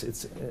 since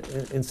its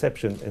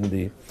inception in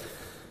the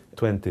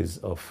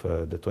 20s of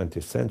the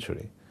 20th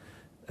century,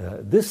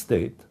 this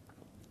state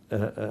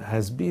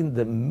has been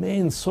the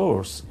main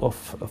source of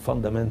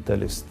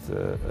fundamentalist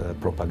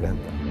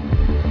propaganda.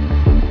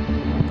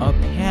 A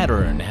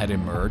pattern had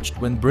emerged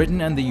when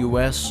Britain and the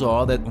US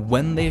saw that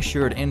when they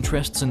shared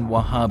interests in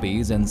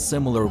Wahhabis and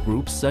similar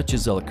groups such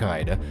as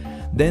Al-Qaeda,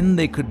 then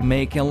they could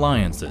make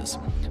alliances.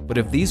 But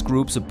if these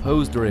groups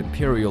opposed their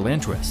imperial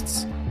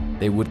interests,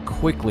 they would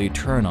quickly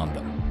turn on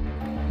them.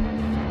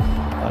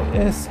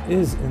 IS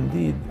is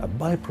indeed a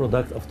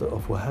byproduct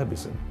of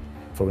Wahhabism.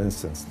 For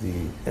instance, the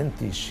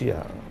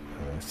anti-Shia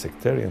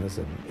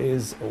sectarianism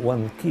is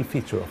one key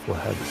feature of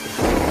Wahhabism.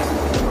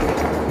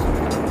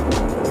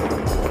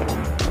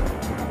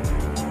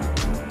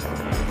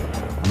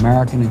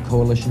 American and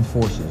coalition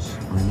forces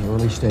are in the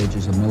early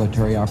stages of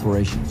military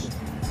operations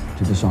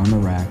to disarm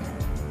Iraq,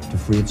 to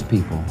free its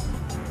people,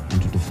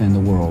 and to defend the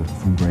world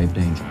from grave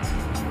danger.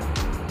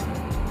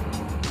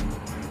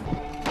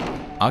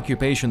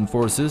 Occupation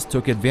forces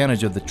took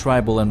advantage of the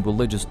tribal and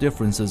religious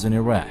differences in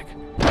Iraq.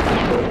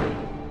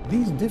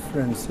 These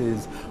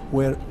differences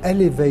were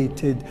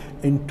elevated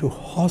into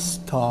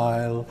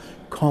hostile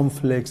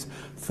conflicts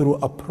through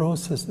a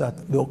process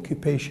that the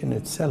occupation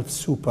itself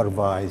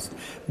supervised,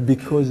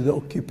 because the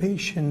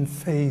occupation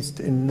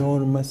faced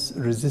enormous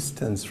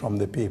resistance from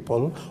the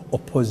people,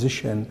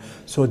 opposition,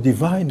 so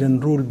divide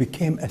and rule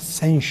became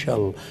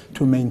essential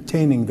to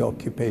maintaining the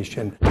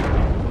occupation.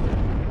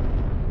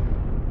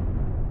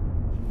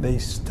 They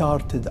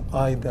started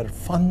either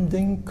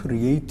funding,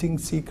 creating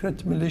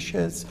secret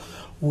militias,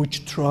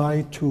 which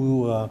try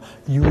to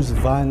use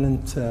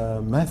violent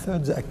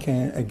methods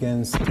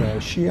against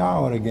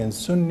Shia or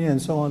against Sunni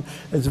and so on.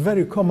 It's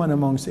very common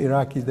amongst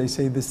Iraqis. They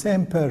say the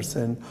same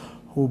person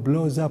who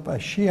blows up a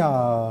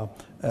Shia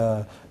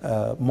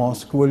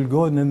mosque will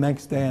go the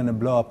next day and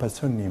blow up a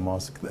Sunni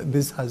mosque.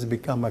 This has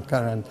become a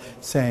current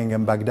saying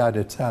in Baghdad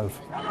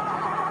itself.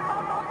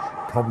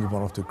 Probably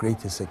one of the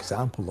greatest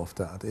examples of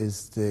that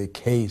is the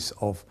case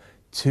of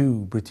two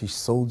British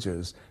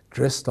soldiers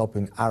dressed up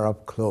in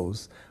Arab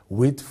clothes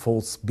with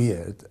false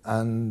beard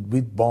and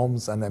with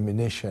bombs and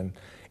ammunition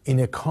in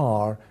a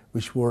car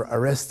which were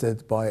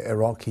arrested by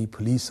Iraqi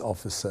police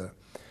officer.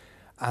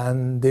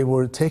 And they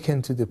were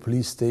taken to the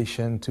police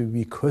station to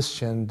be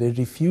questioned. They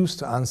refused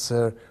to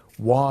answer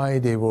why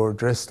they were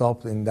dressed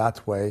up in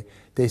that way.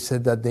 They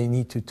said that they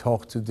need to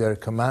talk to their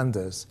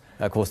commanders.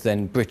 Of course,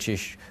 then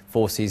British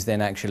forces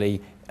then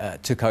actually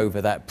took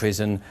over that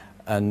prison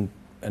and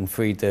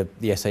freed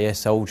the SAS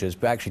soldiers,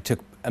 but actually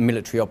took a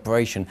military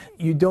operation.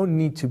 You don't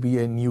need to be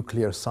a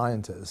nuclear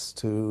scientist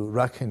to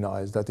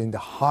recognize that in the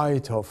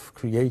height of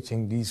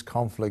creating these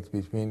conflicts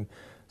between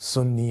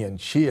Sunni and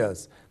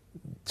Shias,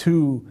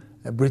 two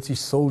British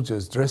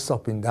soldiers dressed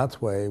up in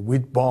that way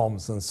with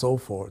bombs and so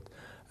forth,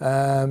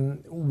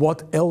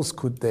 what else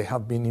could they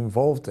have been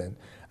involved in?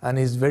 And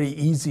it's very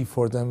easy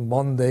for them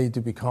one day to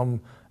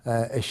become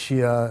a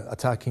Shia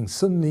attacking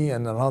Sunni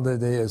and another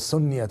day a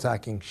Sunni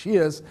attacking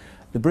Shias.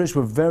 The British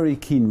were very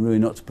keen really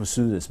not to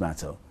pursue this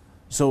matter.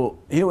 So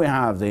here we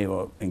have, they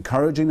were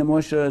encouraging the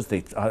militias, they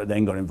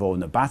then got involved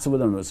in a battle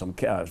with them, there were some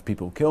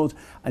people killed,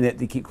 and yet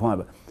they keep quiet.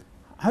 But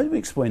how do we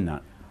explain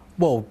that?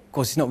 Well, of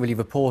course, it's not really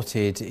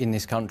reported in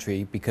this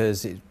country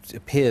because it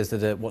appears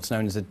that what's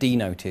known as a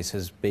D-notice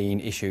has been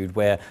issued,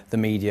 where the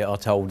media are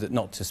told that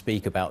not to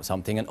speak about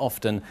something, and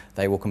often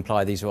they will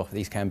comply. These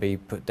can be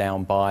put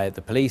down by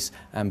the police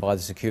and by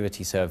the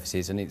security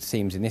services, and it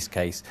seems in this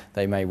case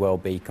they may well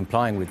be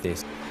complying with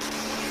this.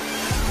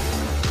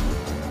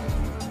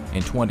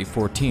 In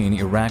 2014,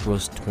 Iraq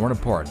was torn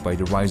apart by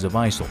the rise of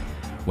ISIL,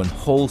 when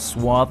whole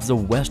swaths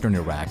of western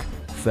Iraq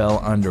fell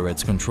under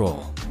its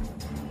control.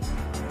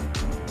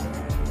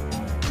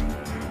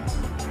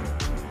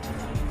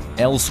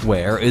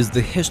 Elsewhere is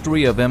the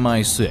history of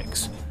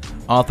MI6.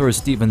 Author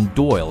Stephen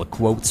Doyle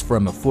quotes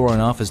from a Foreign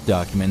Office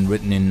document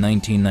written in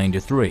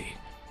 1993.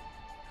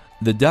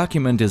 The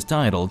document is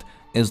titled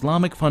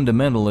Islamic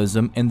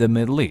Fundamentalism in the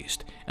Middle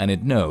East, and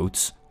it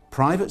notes,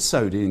 private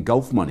Saudi and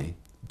Gulf money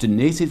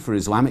donated for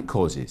Islamic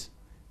causes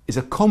is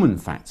a common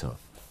factor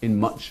in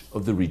much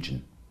of the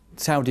region.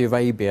 Saudi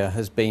Arabia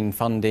has been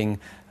funding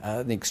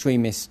the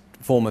extremist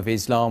form of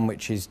Islam,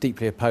 which is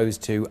deeply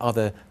opposed to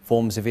other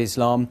forms of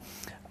Islam,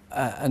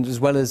 and as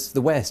well as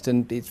the West,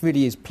 and it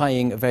really is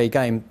playing a very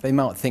game. They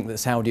might think that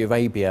Saudi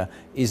Arabia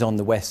is on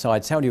the West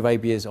side. Saudi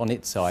Arabia is on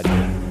its side.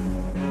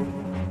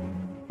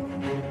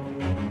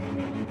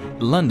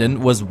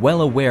 London was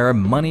well aware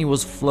money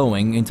was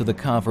flowing into the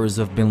coffers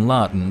of bin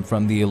Laden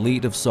from the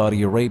elite of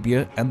Saudi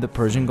Arabia and the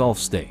Persian Gulf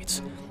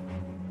states.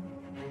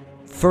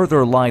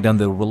 Further light on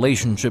the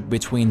relationship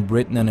between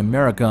Britain and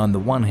America on the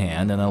one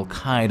hand and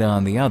Al-Qaeda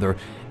on the other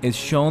is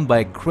shown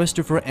by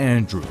Christopher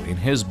Andrew in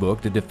his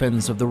book The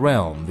Defense of the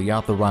Realm, The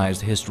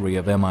Authorized History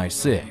of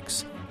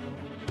MI6.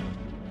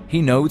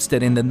 He notes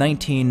that in the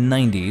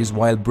 1990s,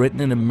 while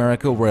Britain and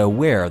America were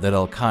aware that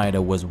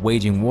al-Qaeda was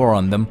waging war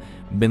on them,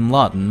 bin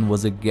Laden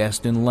was a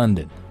guest in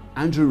London.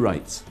 Andrew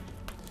writes,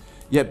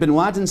 "Yet bin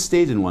Laden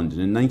stayed in London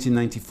in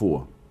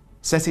 1994,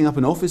 setting up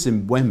an office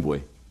in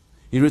Wembley.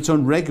 He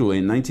returned regularly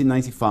in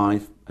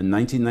 1995 and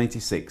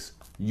 1996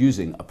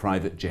 using a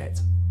private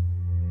jet."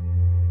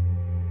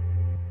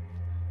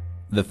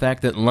 The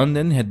fact that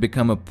London had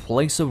become a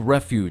place of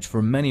refuge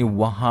for many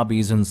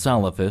Wahhabis and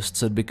Salafists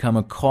had become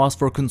a cause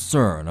for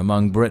concern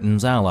among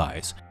Britain's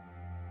allies.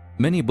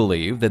 Many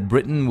believed that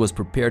Britain was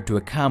prepared to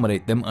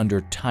accommodate them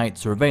under tight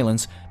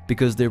surveillance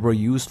because they were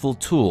useful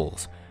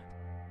tools.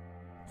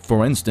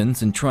 For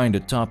instance, in trying to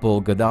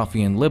topple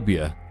Gaddafi in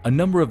Libya, a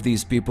number of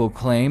these people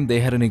claimed they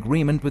had an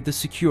agreement with the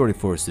security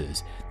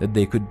forces, that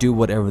they could do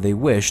whatever they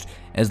wished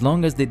as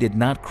long as they did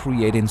not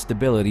create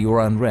instability or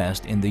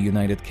unrest in the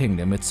United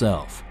Kingdom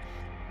itself.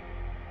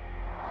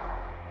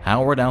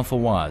 Howard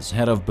Al-Fawaz,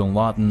 head of bin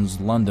Laden's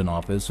London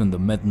office in the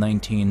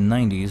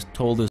mid-1990s,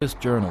 told this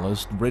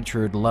journalist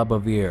Richard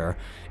Labaviere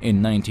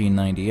in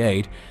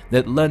 1998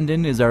 that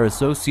London is our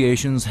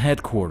association's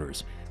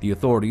headquarters. The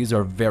authorities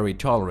are very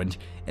tolerant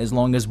as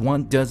long as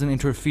one doesn't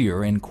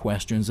interfere in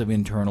questions of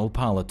internal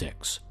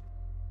politics.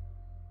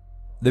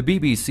 The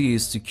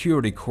BBC's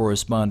security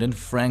correspondent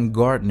Frank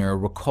Gardner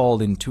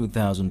recalled in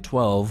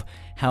 2012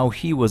 how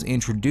he was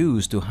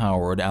introduced to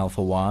Howard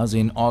Al-Fawaz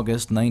in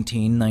August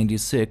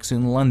 1996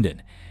 in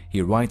London.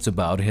 He writes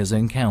about his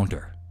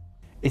encounter.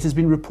 It has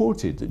been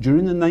reported that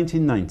during the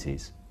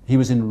 1990s, he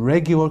was in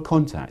regular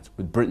contact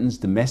with Britain's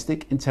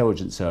domestic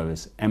intelligence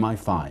service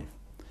MI5,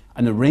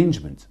 an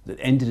arrangement that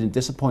ended in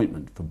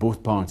disappointment for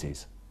both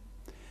parties.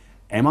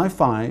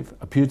 MI5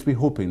 appeared to be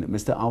hoping that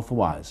Mr.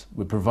 Al-Fawaz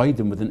would provide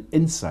them with an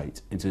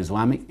insight into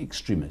Islamic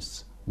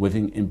extremists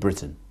living in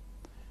Britain.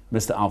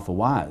 Mr.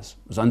 Al-Fawaz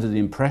was under the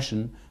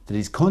impression that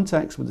his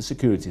contacts with the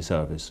security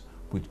service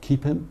would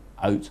keep him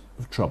out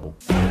of trouble.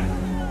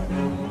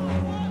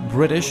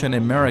 British and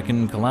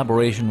American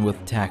collaboration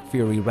with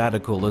Takfiri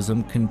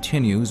radicalism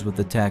continues with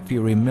the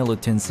Takfiri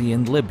militancy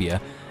in Libya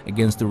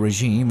against the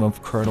regime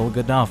of Colonel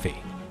Gaddafi.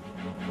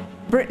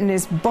 Britain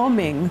is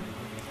bombing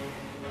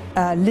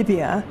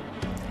Libya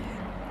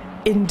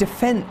in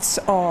defense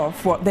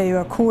of what they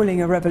were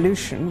calling a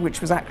revolution,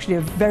 which was actually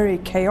a very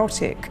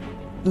chaotic,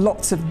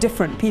 lots of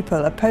different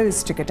people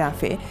opposed to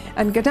Gaddafi.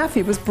 And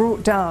Gaddafi was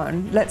brought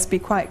down, let's be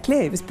quite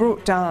clear, he was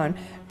brought down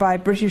by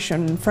British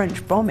and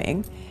French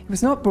bombing. He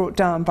was not brought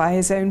down by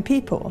his own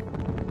people.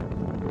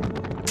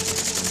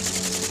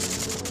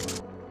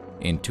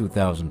 In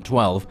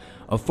 2012,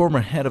 a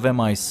former head of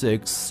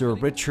MI6, Sir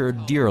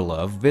Richard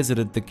Dearlove,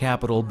 visited the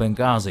capital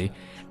Benghazi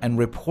and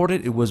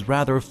reported it was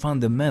rather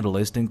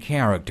fundamentalist in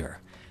character.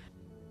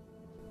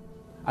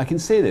 I can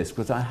say this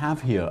because I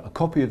have here a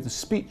copy of the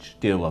speech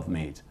Dearlove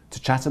made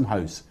to Chatham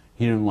House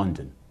here in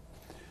London.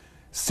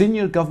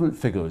 Senior government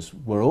figures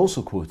were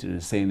also quoted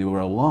as saying they were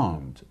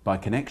alarmed by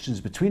connections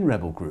between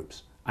rebel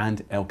groups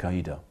and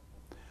Al-Qaeda.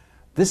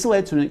 This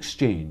led to an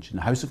exchange in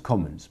the House of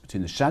Commons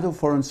between the Shadow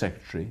Foreign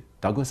Secretary,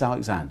 Douglas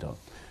Alexander,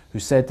 who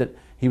said that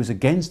he was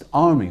against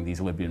arming these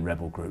Libyan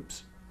rebel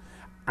groups,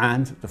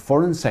 and the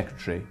Foreign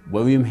Secretary,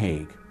 William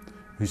Hague,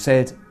 who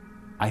said,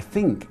 "I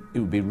think it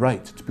would be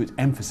right to put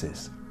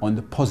emphasis on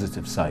the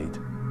positive side."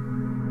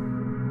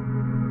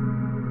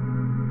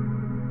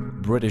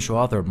 British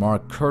author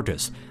Mark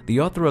Curtis, the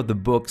author of the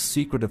book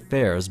Secret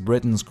Affairs: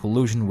 Britain's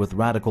Collusion with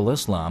Radical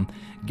Islam,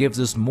 gives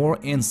us more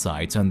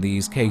insights on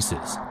these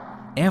cases.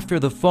 After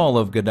the fall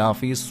of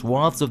Gaddafi,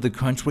 swaths of the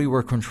country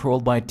were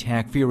controlled by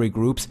Takfiri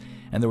groups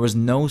and there was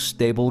no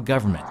stable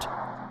government.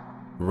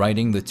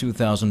 Writing the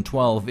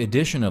 2012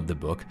 edition of the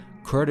book,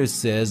 Curtis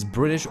says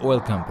British oil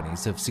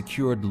companies have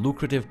secured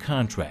lucrative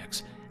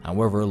contracts.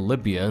 However,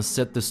 Libya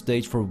set the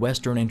stage for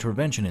Western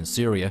intervention in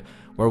Syria,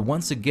 where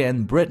once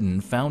again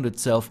Britain found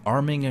itself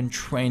arming and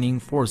training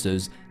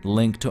forces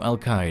linked to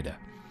Al-Qaeda.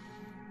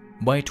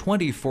 By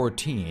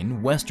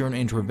 2014, Western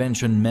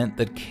intervention meant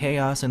that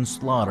chaos and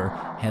slaughter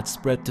had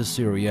spread to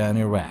Syria and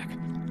Iraq.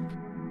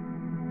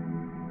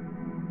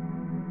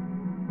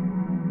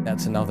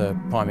 That's another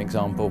prime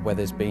example where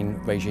there's been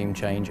regime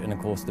change, and of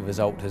course the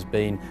result has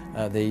been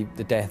the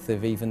death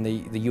of even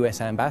the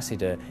US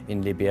ambassador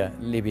in Libya.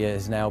 Libya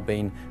has now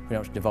been pretty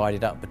much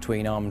divided up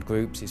between armed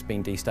groups. It's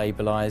been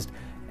destabilised.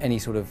 Any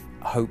sort of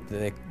hope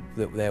that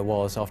there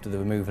was after the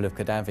removal of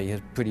Gaddafi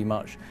has pretty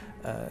much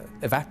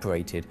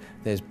evaporated.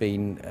 There's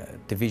been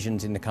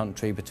divisions in the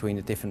country between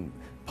the different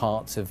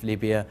parts of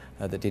Libya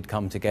that did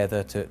come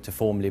together to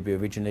form Libya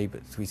originally,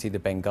 but we see the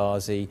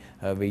Benghazi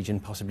region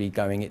possibly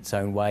going its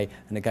own way,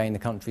 and again the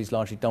country is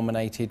largely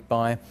dominated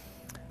by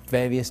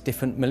various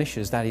different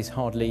militias. That is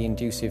hardly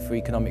conducive for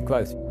economic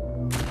growth.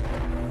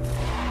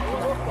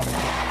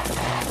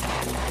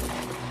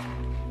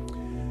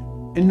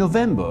 In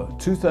November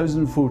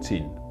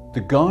 2014,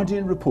 The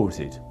Guardian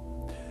reported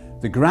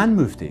the Grand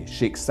Mufti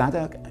Sheikh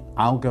Sadiq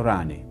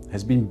Al-Garani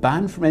has been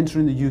banned from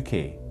entering the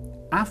UK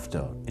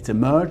After it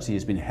emerged he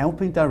has been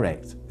helping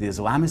direct the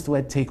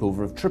Islamist-led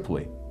takeover of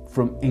Tripoli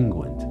from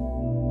England.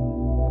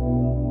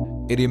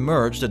 It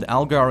emerged that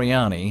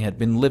Al-Ghariani had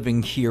been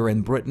living here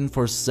in Britain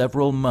for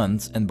several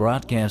months and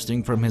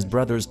broadcasting from his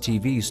brother's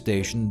TV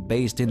station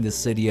based in the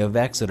city of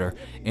Exeter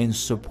in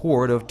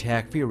support of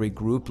Takfiri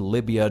group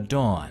Libya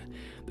Dawn.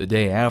 The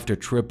day after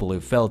Tripoli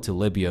fell to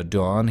Libya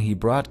Dawn, he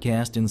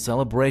broadcast in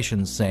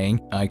celebration saying,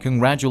 "I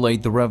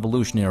congratulate the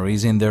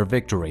revolutionaries in their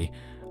victory.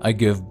 I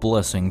give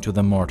blessing to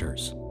the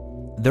martyrs."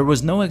 There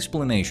was no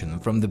explanation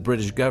from the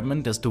British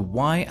government as to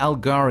why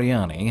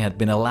Al-Ghariani had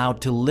been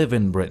allowed to live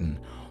in Britain,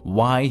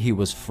 why he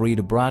was free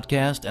to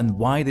broadcast, and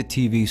why the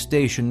TV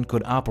station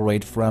could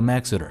operate from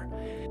Exeter.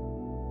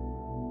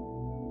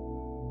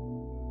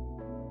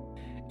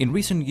 In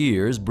recent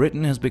years,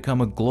 Britain has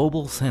become a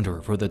global center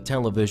for the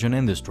television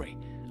industry.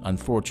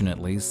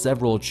 Unfortunately,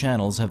 several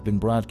channels have been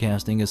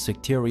broadcasting a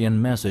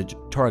sectarian message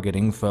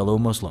targeting fellow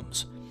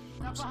Muslims.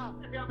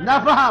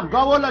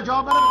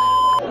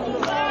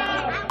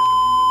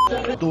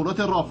 دولت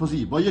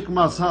رافضی با یک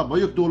مذهب با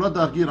یک دولت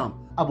درگیرم.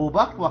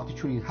 ابوبکر وقتی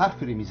چنین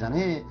حرفی رو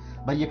میزنه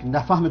با یک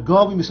نفهم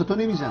گاوی مثل تو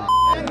نمیزنه.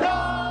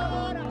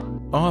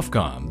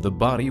 Ofcom, the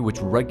body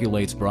which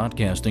regulates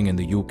broadcasting in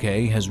the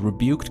UK, has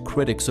rebuked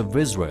critics of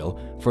Israel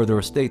for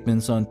their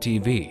statements on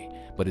TV,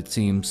 but it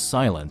seems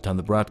silent on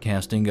the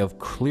broadcasting of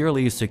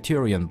clearly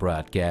sectarian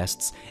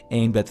broadcasts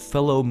aimed at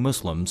fellow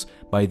Muslims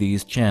by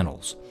these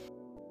channels.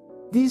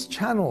 These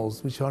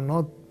channels, which are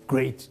not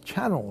great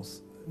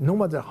channels, no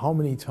matter how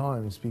many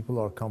times people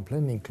are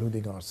complaining,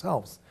 including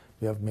ourselves,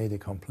 we have made a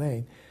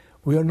complaint,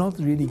 we are not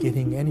really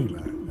getting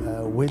anywhere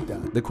with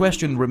that. The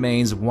question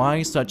remains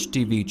why such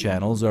TV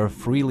channels are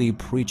freely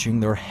preaching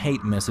their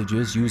hate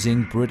messages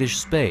using British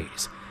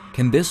space.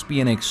 Can this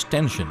be an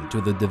extension to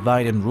the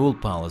divide and rule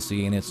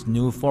policy in its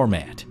new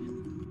format?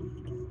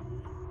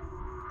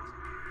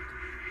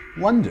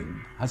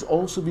 London has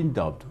also been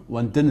dubbed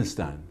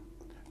Londonistan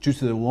due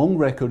to the long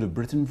record of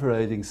Britain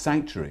providing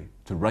sanctuary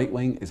to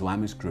right-wing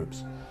Islamist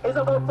groups. It's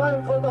about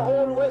time for the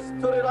whole West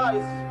to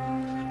realize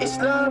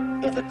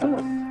Islam is the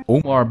truth.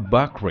 Omar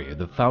Bakri,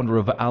 the founder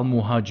of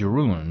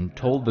Al-Muhajirun,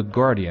 told The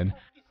Guardian,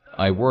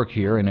 "I work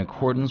here in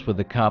accordance with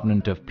the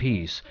Covenant of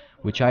Peace,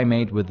 which I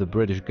made with the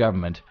British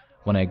government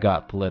when I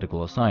got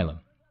political asylum."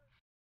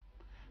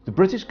 The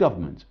British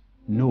government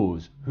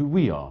knows who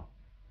we are.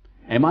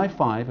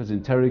 MI5 has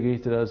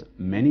interrogated us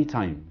many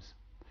times.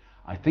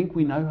 I think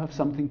we now have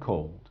something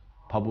called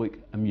public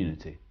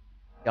immunity.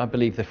 I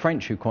believe the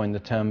French who coined the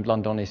term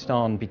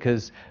Londonistan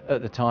because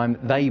at the time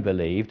they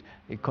believed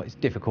it's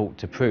difficult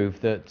to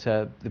prove that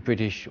the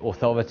British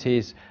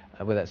authorities,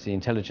 whether that's the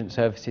intelligence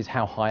services,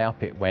 how high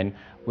up it went,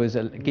 was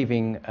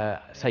giving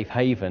safe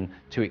haven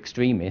to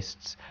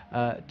extremists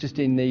just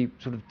in the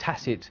sort of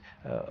tacit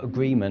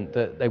agreement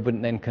that they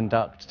wouldn't then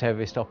conduct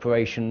terrorist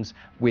operations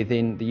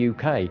within the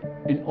UK.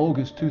 In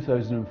August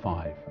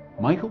 2005,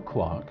 Michael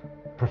Clarke,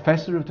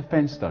 Professor of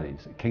Defence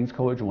Studies at King's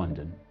College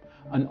London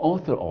and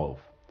author of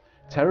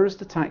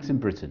Terrorist Attacks in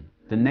Britain,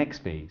 The Next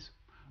Phase,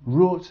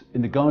 wrote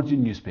in the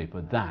Guardian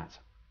newspaper that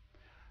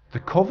the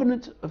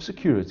covenant of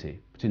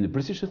security between the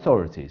British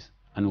authorities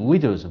and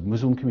leaders of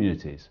Muslim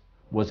communities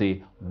was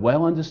a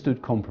well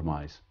understood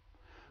compromise.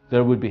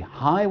 There would be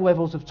high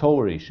levels of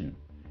toleration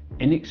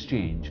in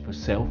exchange for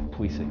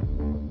self-policing.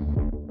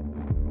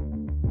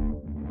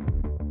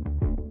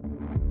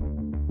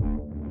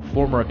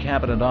 Former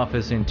Cabinet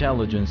Office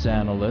intelligence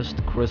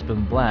analyst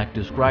Crispin Black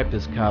described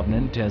this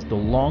covenant as the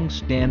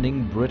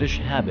long-standing British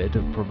habit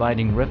of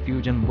providing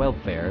refuge and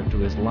welfare to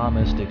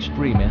Islamist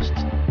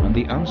extremists on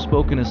the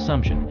unspoken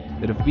assumption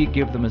that if we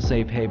give them a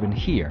safe haven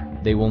here,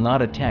 they will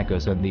not attack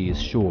us on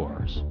these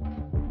shores.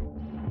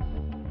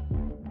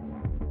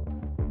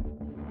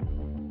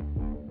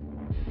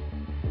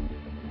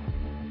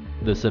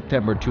 The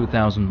September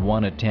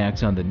 2001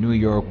 attacks on the New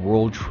York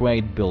World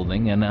Trade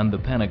Building and on the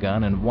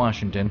Pentagon in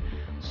Washington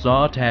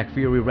saw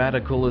Takfiri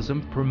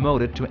radicalism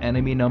promoted to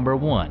enemy number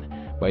one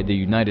by the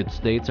United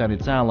States and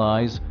its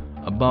allies,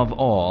 above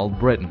all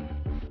Britain.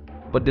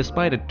 But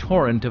despite a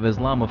torrent of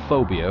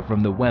Islamophobia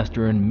from the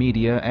Western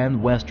media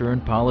and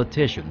Western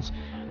politicians,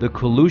 the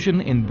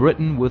collusion in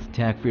Britain with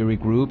Takfiri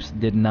groups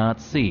did not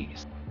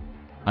cease.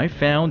 I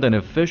found an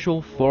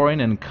official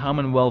Foreign and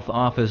Commonwealth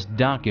Office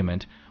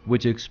document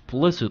which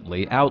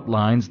explicitly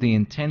outlines the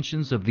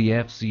intentions of the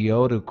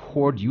FCO to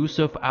court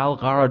Yusuf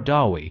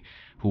al-Qaradawi,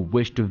 who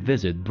wished to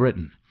visit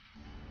Britain.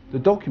 The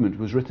document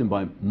was written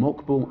by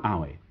Mokbul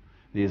Ali,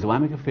 the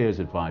Islamic Affairs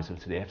Advisor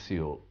to the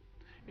FCO,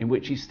 in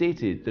which he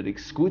stated that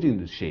excluding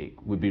the Sheikh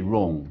would be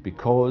wrong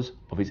because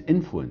of his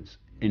influence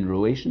in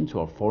relation to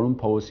our foreign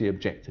policy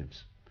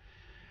objectives.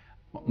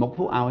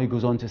 Mokbul Ali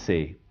goes on to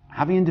say,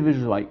 having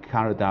individuals like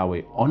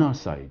Qaradawi on our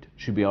side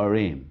should be our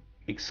aim.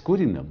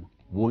 Excluding them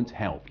won't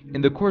help.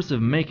 In the course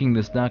of making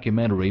this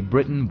documentary,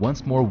 Britain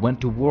once more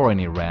went to war in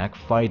Iraq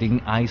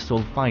fighting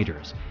ISIL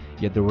fighters.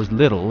 Yet there was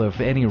little, if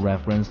any,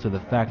 reference to the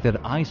fact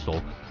that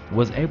ISIL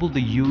was able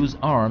to use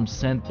arms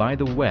sent by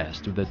the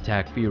West to the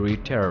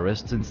Takfiri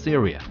terrorists in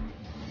Syria.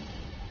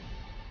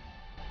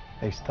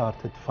 They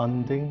started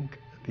funding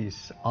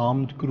these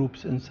armed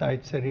groups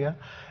inside Syria.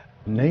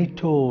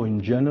 NATO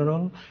in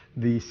general,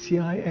 the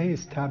CIA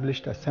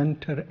established a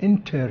center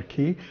in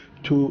Turkey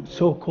to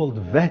so-called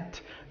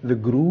vet the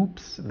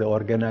groups, the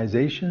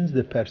organizations,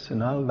 the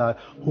personnel, that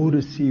who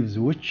receives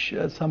which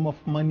sum of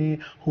money,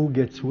 who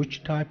gets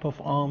which type of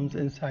arms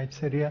inside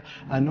Syria.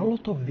 And a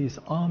lot of these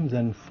arms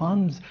and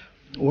funds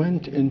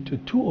went into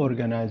two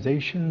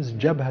organizations,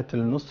 Jabhat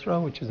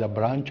al-Nusra, which is a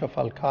branch of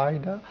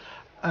Al-Qaeda,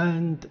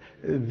 and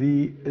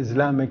the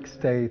Islamic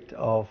State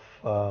of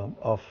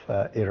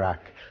Iraq.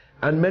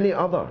 And many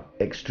other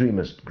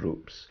extremist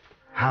groups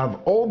have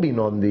all been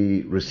on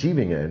the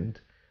receiving end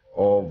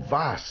of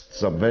vast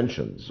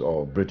subventions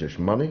of British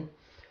money,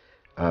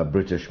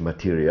 British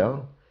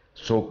material,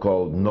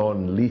 so-called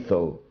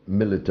non-lethal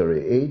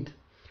military aid,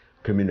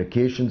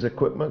 communications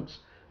equipment,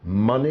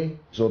 money.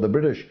 So the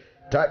British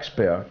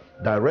taxpayer,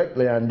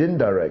 directly and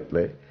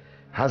indirectly,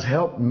 has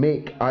helped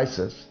make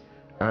ISIS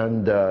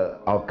and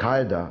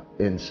Al-Qaeda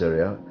in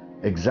Syria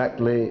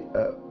exactly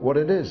what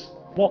it is.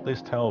 What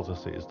this tells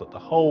us is that the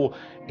whole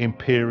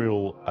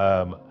imperial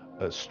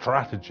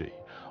strategy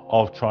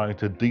of trying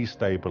to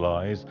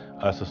destabilize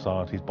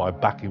societies by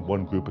backing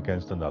one group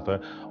against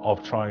another,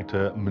 of trying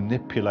to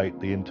manipulate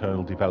the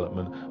internal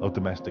development of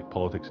domestic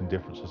politics in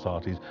different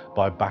societies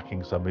by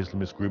backing some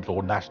Islamist groups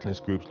or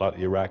nationalist groups like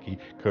the Iraqi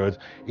Kurds,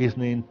 is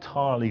an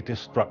entirely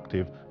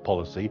destructive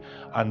policy,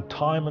 and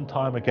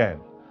time again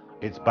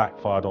it's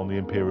backfired on the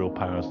imperial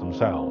powers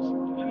themselves.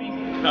 Let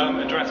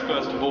me address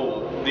first of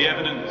all the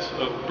evidence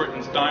of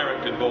Britain's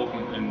direct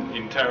involvement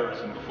in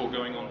terrorism before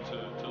going on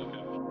to look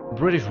at...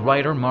 British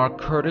writer Mark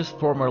Curtis,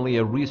 formerly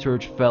a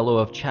research fellow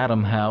of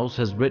Chatham House,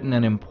 has written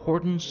an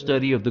important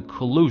study of the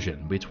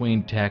collusion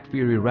between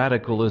Takfiri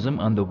radicalism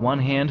on the one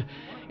hand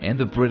and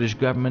the British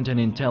government and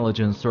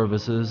intelligence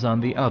services on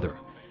the other.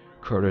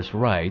 Curtis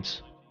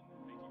writes,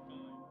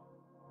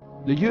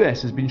 "The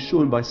US has been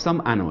shown by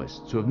some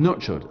analysts to have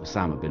nurtured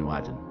Osama bin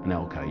Laden and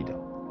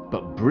Al-Qaeda,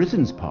 but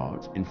Britain's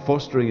part in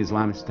fostering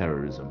Islamist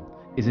terrorism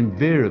is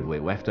invariably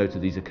left out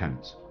of these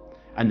accounts,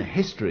 and the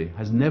history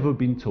has never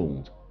been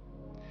told.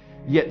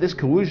 Yet this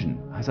collusion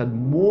has had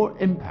more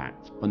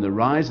impact on the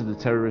rise of the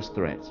terrorist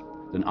threat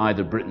than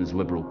either Britain's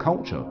liberal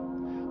culture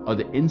or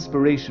the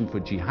inspiration for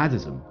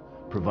jihadism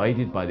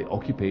provided by the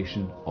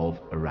occupation of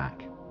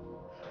Iraq."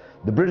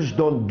 The British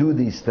don't do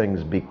these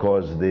things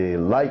because they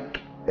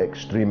like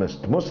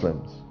extremist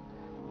Muslims.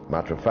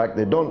 Matter of fact,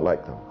 they don't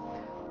like them.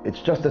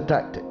 It's just a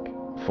tactic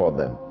for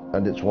them,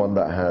 and it's one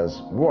that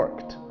has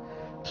worked.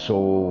 So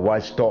why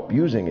stop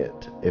using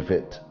it if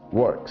it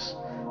works?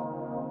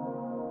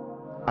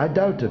 I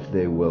doubt if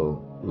they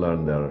will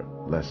learn their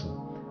lesson.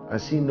 I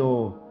see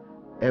no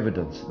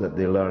evidence that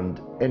they learned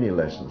any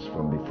lessons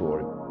from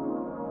before.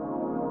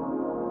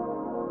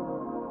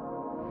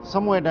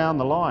 Somewhere down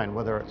the line,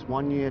 whether it's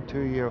 1 year,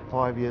 2 years,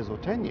 5 years or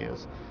 10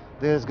 years,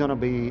 there's going to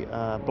be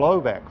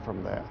blowback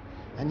from there,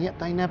 and yet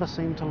they never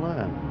seem to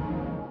learn.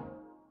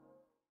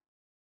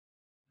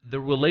 The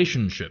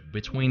relationship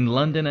between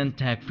London and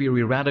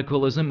Takfiri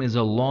radicalism is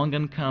a long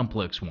and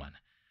complex one.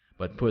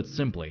 But put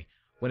simply,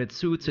 when it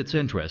suits its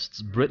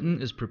interests, Britain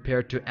is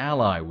prepared to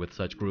ally with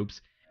such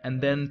groups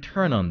and then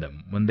turn on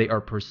them when they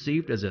are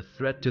perceived as a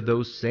threat to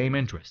those same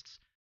interests.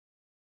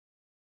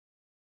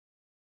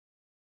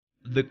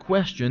 The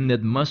question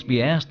that must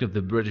be asked of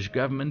the British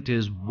government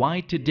is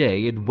why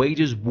today it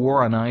wages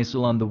war on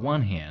ISIL on the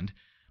one hand,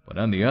 but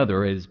on the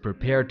other it is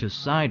prepared to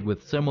side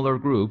with similar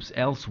groups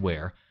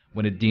elsewhere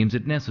when it deems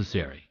it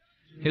necessary.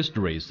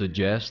 History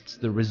suggests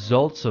the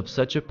results of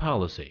such a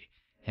policy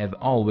have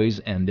always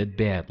ended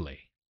badly.